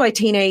that's why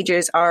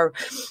teenagers are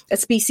a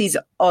species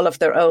all of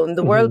their own.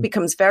 The world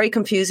becomes very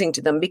confusing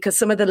to them because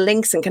some of the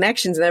links and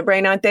connections in their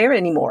brain aren't there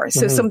anymore.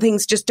 So some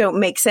things just don't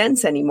make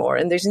sense anymore.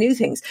 And there's new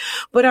things,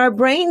 but our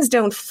brains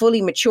don't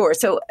fully mature.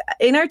 So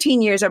in our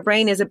teen years, our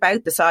brain is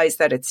about the size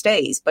that it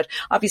stays, but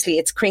obviously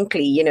it's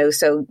crinkly, you know,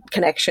 so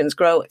connections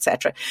grow,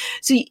 etc.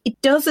 So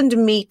it doesn't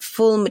meet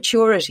full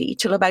maturity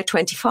till about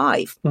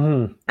 25.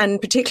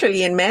 And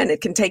particularly in men,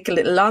 it can take a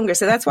little longer.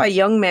 So that's why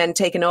young men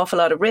take an awful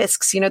lot of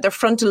risks. You know, their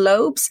frontal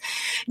lobes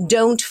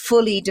don't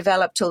fully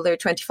develop till they're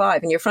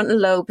 25. And your frontal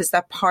lobe is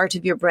that part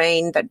of your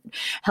brain that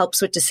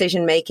helps with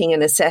decision making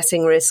and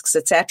assessing risks,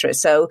 etc.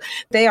 So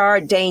they are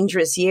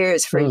dangerous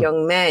years for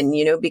young men,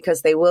 you know,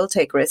 because they will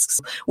take risks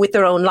with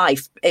their own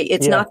life.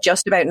 It's not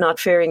just about not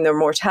fearing their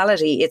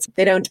mortality. It's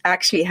they don't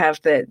actually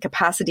have the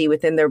capacity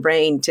within their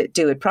brain to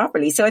do it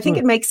properly. So I think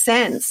it makes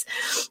sense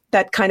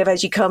that kind of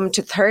as you come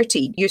to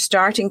 30, you're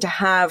starting to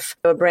have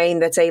a brain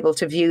that's able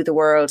to view the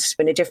world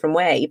in a different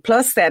way.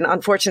 Plus then,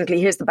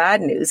 unfortunately, here's the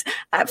bad news.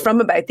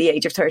 From about the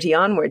age of 30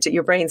 onwards,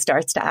 your brain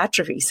starts to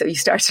atrophy. So you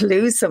start to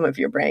lose some of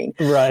your brain.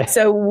 Right.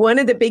 So one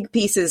of the big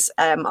pieces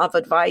of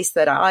advice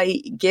that I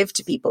give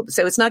to people,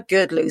 so it's not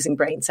good losing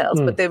brain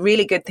cells, but the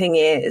really good thing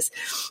is,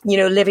 you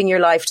know, living your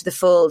life to the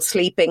full,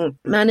 sleeping,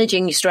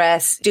 managing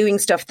stress, doing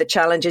stuff that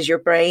challenges your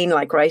brain,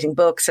 like writing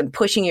books and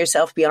pushing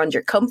yourself beyond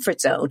your comfort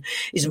zone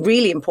is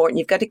really important.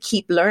 You've got to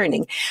keep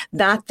learning.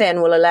 That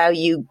then will allow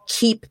you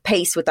keep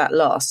pace with that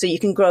loss. So you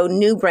can grow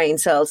new brain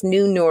cells,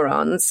 new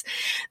neurons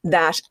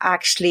that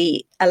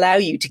actually allow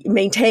you to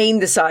maintain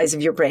the size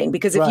of your brain.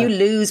 Because if you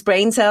lose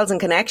brain cells and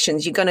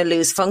connections, you're going to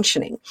lose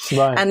functioning.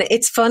 Right. And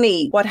it's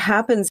funny, what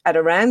happens at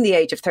around the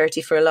age of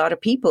 30 for a lot of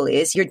people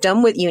is you're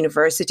done with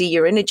university,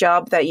 you're in a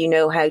job that you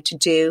know how to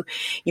do,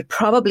 you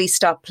probably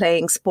stop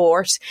playing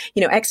sport,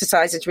 you know,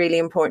 exercise is really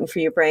important for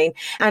your brain,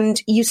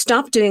 and you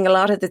stop doing a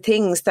lot of the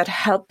things that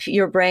help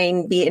your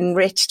brain be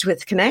enriched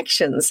with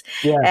connections.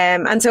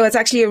 And so it's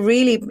actually a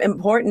really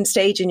important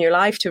stage in your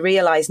life to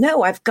realize,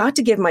 no, I've got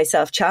to give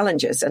myself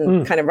challenges,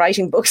 and kind of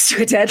writing books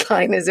to a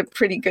deadline is a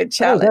pretty good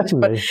challenge.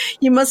 But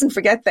you mustn't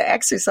forget the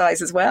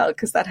exercise as well,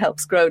 because that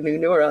helps grow new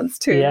neurons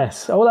too.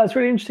 Yes. Oh, well, that's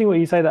really interesting what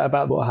you say that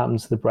about what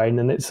happens to the brain.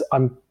 And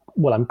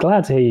well, I'm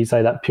glad to hear you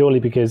say that, purely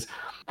because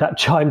that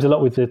chimes a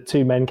lot with the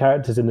two main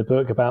characters in the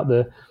book about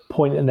the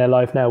point in their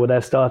life now where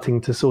they're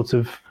starting to sort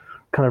of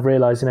kind of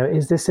realize,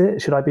 is this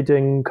it? Should I be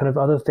doing kind of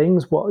other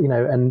things? What,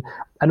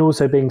 and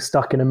also being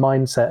stuck in a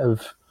mindset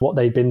of what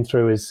they've been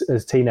through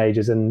as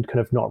teenagers and kind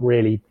of not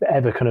really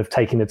ever kind of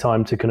taking the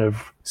time to kind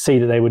of see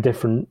that they were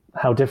different,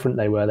 how different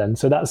they were then.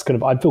 So that's kind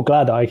of, I feel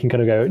glad that I can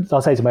kind of go,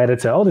 I'll say to my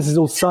editor, this is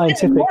all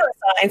scientific.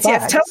 Neuroscience,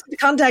 yes, tell them to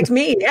contact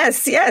me.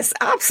 Yes,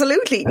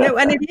 absolutely. No,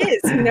 and it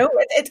is,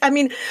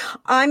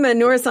 I'm a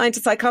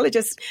neuroscientist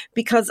psychologist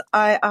because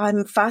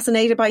I'm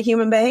fascinated by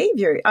human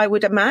behavior. I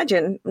would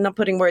imagine, not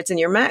putting words in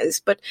your mouth,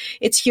 but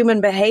it's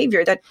human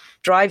behavior that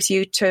drives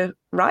you to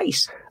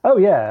write. Oh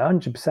yeah,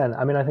 100%.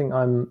 I mean, I think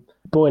I'm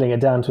boiling it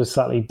down to a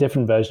slightly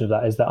different version of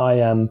that, is that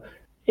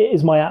it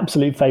is my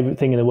absolute favorite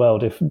thing in the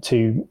world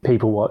to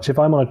people watch. If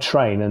I'm on a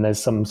train and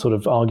there's some sort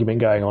of argument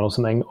going on or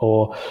something,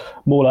 or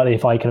more likely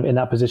if I kind of in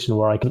that position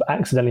where I could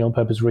accidentally on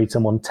purpose read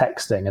someone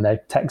texting and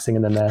they're texting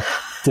and then they're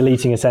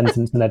deleting a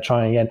sentence and they're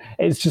trying again.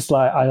 It's just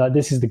like,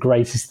 this is the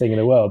greatest thing in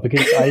the world,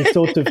 because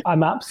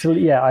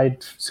I'm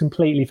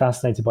completely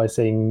fascinated by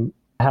seeing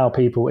how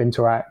people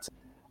interact.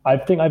 I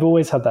think I've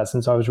always had that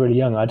since I was really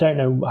young. I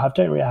don't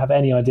really have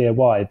any idea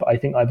why, but I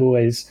think I've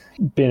always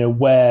been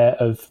aware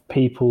of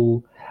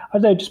people, I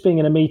don't know, just being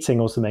in a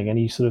meeting or something, and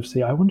you sort of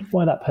see, I wonder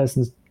why that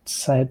person's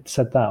said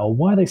that, or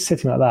why are they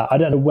sitting like that? I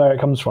don't know where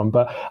it comes from,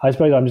 but I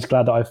suppose I'm just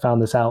glad that I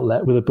found this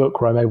outlet with a book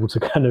where I'm able to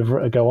kind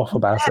of go off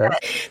about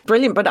it.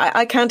 Brilliant. But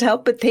I can't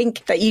help but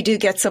think that you do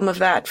get some of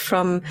that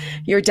from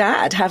your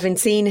dad, having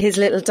seen his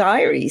little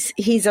diaries.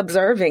 He's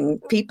observing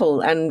people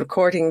and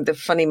recording the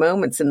funny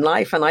moments in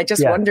life. And I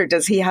just wonder,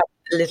 does he have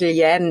a little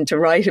yen to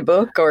write a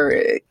book?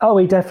 Or? Oh,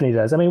 he definitely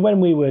does. I mean,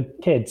 when we were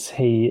kids,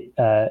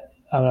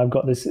 I've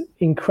got this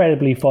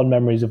incredibly fond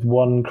memories of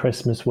one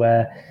Christmas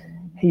where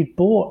he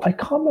bought, I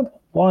can't remember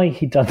why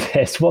he'd done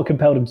this, what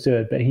compelled him to do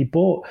it, but he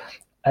bought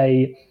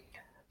a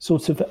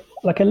sort of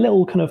like a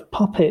little kind of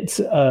puppet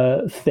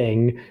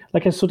thing,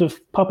 like a sort of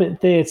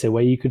puppet theatre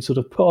where you could sort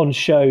of put on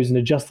shows and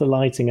adjust the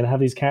lighting and have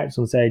these characters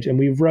on stage. And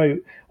he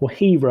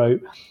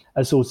wrote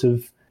a sort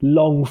of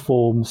long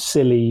form,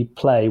 silly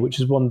play, which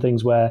is one of the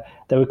things where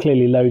there were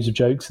clearly loads of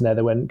jokes in there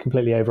that went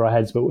completely over our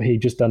heads, but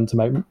he'd just done to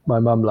make my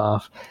mum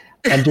laugh.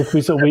 And just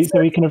we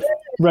kind of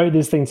wrote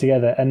this thing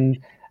together.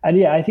 And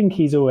yeah, I think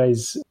he's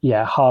always,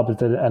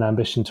 harbored an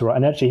ambition to write.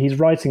 And actually, he's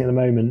writing at the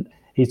moment.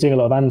 He's doing a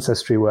lot of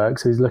ancestry work.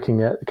 So he's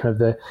looking at kind of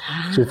the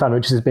family,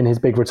 which has been his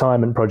big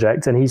retirement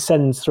project. And he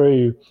sends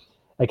through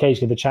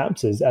occasionally the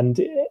chapters, and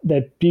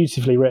they're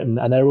beautifully written.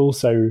 And they're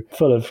also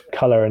full of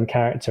colour and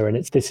character.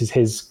 And this is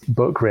his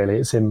book, really.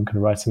 It's him kind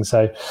of writing.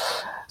 So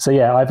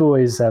yeah, I've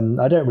always, I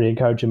don't really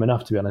encourage him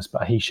enough, to be honest,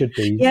 but he should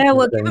be. Yeah,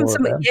 well, give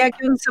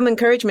him some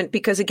encouragement,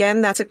 because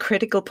again, that's a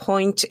critical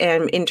point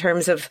in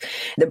terms of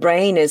the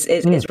brain is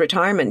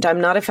retirement.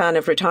 I'm not a fan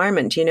of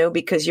retirement,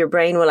 because your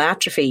brain will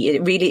atrophy.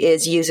 It really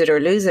is use it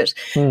or lose it.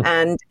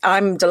 And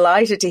I'm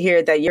delighted to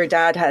hear that your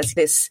dad has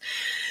this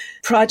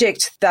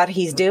project that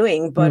he's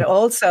doing, but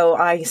also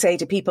I say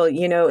to people,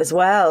 as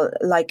well,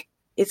 like,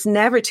 it's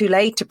never too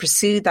late to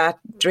pursue that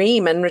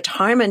dream, and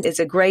retirement is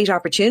a great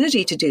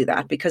opportunity to do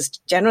that, because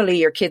generally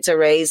your kids are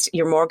raised,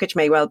 your mortgage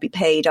may well be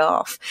paid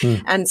off.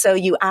 And so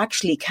you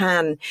actually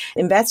can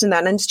invest in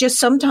that. And it's just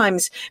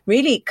sometimes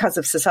really because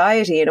of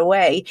society in a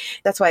way.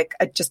 That's why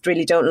I just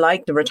really don't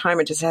like the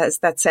retirement. It has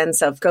that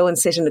sense of go and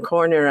sit in the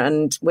corner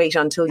and wait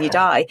until you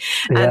die.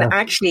 Yeah. And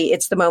actually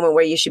it's the moment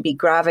where you should be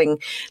grabbing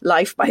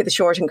life by the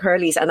short and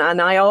curlies. And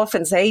I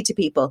often say to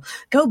people,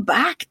 go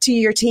back to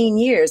your teen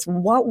years.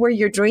 What were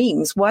your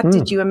dreams? What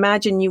did you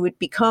imagine you would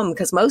become?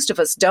 Because most of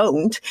us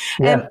don't.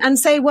 And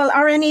say, well,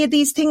 are any of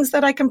these things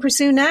that I can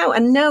pursue now?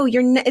 And no,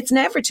 it's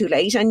never too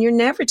late, and you're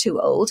never too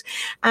old.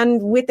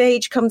 And with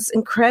age comes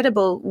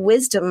incredible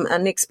wisdom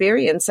and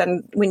experience.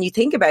 And when you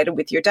think about it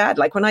with your dad,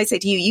 like when I say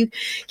to you, you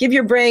give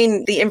your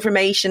brain the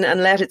information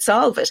and let it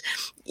solve it.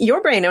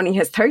 Your brain only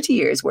has 30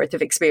 years worth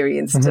of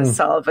experience to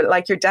solve it.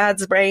 Like your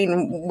dad's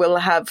brain will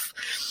have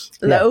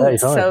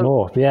loads. So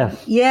more. Yeah,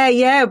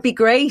 it'd be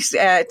great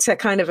to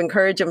kind of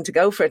encourage him to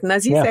go for it. And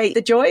as you say,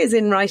 the joy is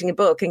in writing a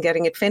book and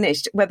getting it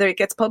finished. Whether it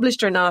gets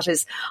published or not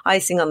is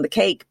icing on the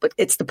cake, but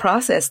it's the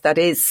process that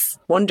is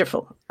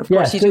wonderful. Of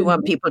course, you do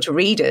want people to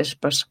read it,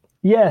 but...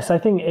 Yes, I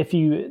think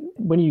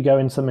when you go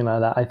in something like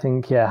that, I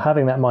think,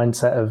 having that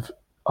mindset of,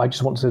 I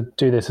just want to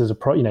do this as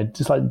a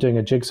just like doing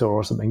a jigsaw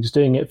or something, just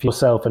doing it for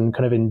yourself and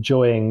kind of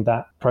enjoying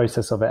that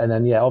process of it. And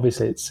then,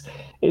 obviously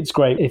it's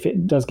great if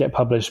it does get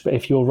published, but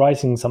if you're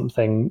writing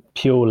something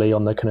purely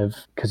on the kind of,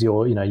 because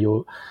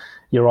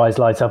your eyes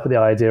light up at the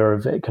idea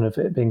of it kind of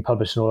it being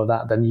published and all of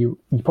that, then you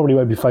probably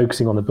won't be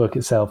focusing on the book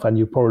itself, and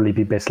you'll probably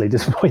be bitterly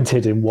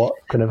disappointed in what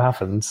kind of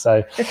happens.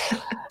 So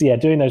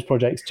doing those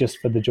projects just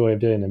for the joy of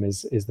doing them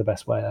is the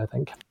best way, I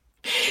think.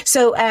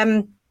 So,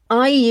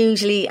 I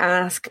usually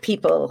ask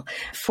people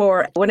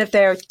for one of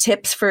their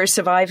tips for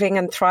surviving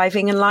and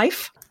thriving in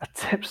life. A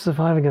tip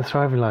surviving and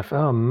thriving in life?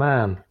 Oh,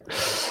 man.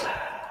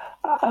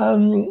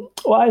 Well,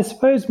 I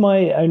suppose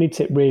my only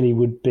tip really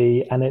would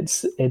be, and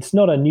it's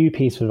not a new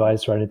piece of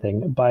advice or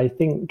anything, but I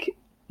think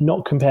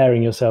not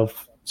comparing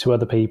yourself to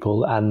other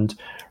people and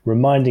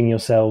reminding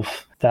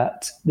yourself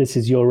that this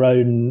is your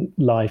own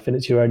life and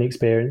it's your own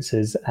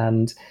experiences.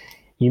 And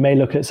you may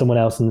look at someone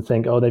else and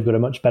think, oh, they've got a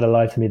much better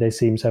life than me. They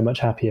seem so much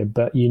happier,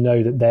 but you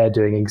know that they're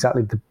doing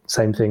exactly the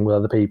same thing with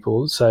other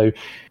people. So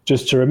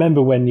just to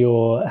remember when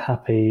you're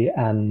happy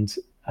and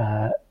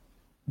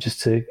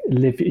just to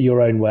live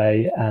your own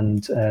way.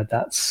 And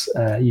that's,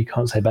 you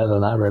can't say better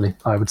than that, really,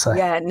 I would say.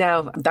 Yeah,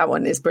 no, that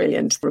one is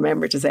brilliant.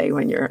 Remember to say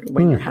when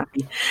you're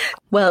happy.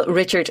 Well,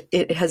 Richard,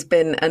 it has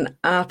been an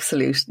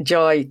absolute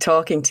joy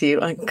talking to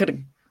you. I could have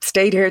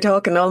stayed here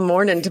talking all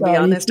morning, to be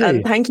honest.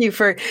 And thank you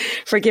for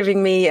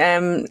giving me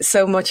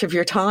so much of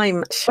your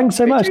time. Thanks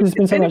so much. It's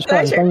been so much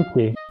fun. Thank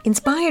you.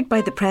 Inspired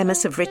by the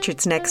premise of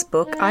Richard's next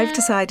book, I've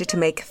decided to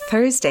make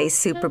Thursday's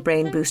Super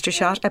Brain Booster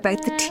Shot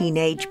about the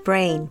teenage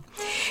brain.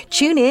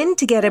 Tune in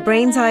to get a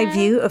brain's eye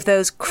view of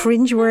those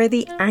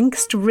cringeworthy,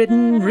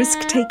 angst-ridden,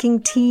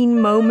 risk-taking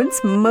teen moments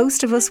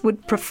most of us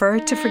would prefer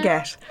to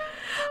forget.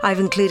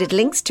 I've included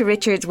links to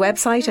Richard's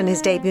website and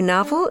his debut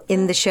novel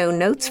in the show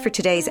notes for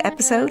today's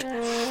episode.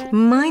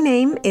 My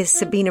name is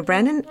Sabina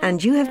Brennan,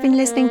 and you have been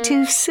listening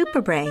to Super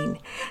Brain,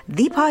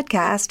 the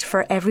podcast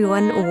for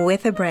everyone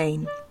with a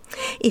brain.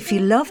 If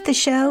you love the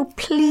show,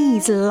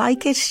 please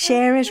like it,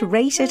 share it,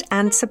 rate it,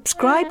 and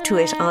subscribe to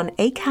it on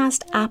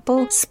Acast,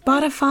 Apple,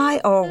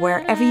 Spotify, or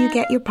wherever you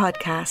get your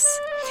podcasts.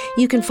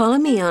 You can follow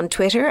me on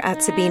Twitter at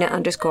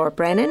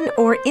Sabina_Brennan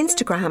or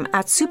Instagram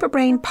at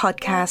Superbrain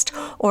Podcast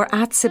or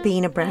at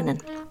Sabina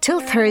Brennan. Till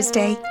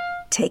Thursday,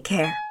 take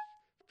care.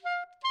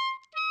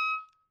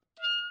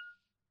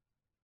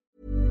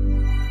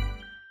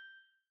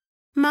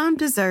 Mom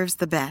deserves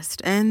the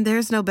best, and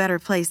there's no better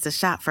place to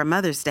shop for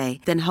Mother's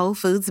Day than Whole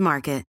Foods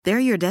Market. They're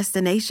your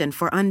destination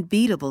for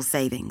unbeatable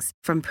savings,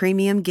 from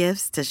premium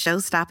gifts to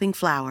show-stopping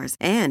flowers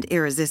and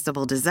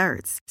irresistible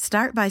desserts.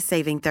 Start by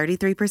saving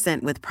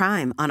 33% with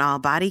Prime on all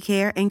body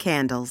care and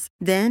candles.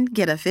 Then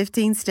get a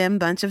 15-stem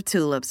bunch of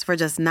tulips for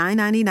just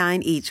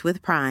 $9.99 each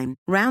with Prime.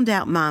 Round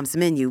out Mom's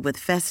menu with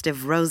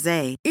festive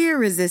rosé,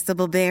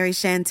 irresistible berry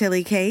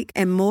chantilly cake,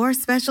 and more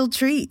special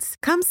treats.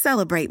 Come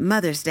celebrate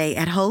Mother's Day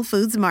at Whole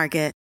Foods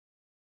Market.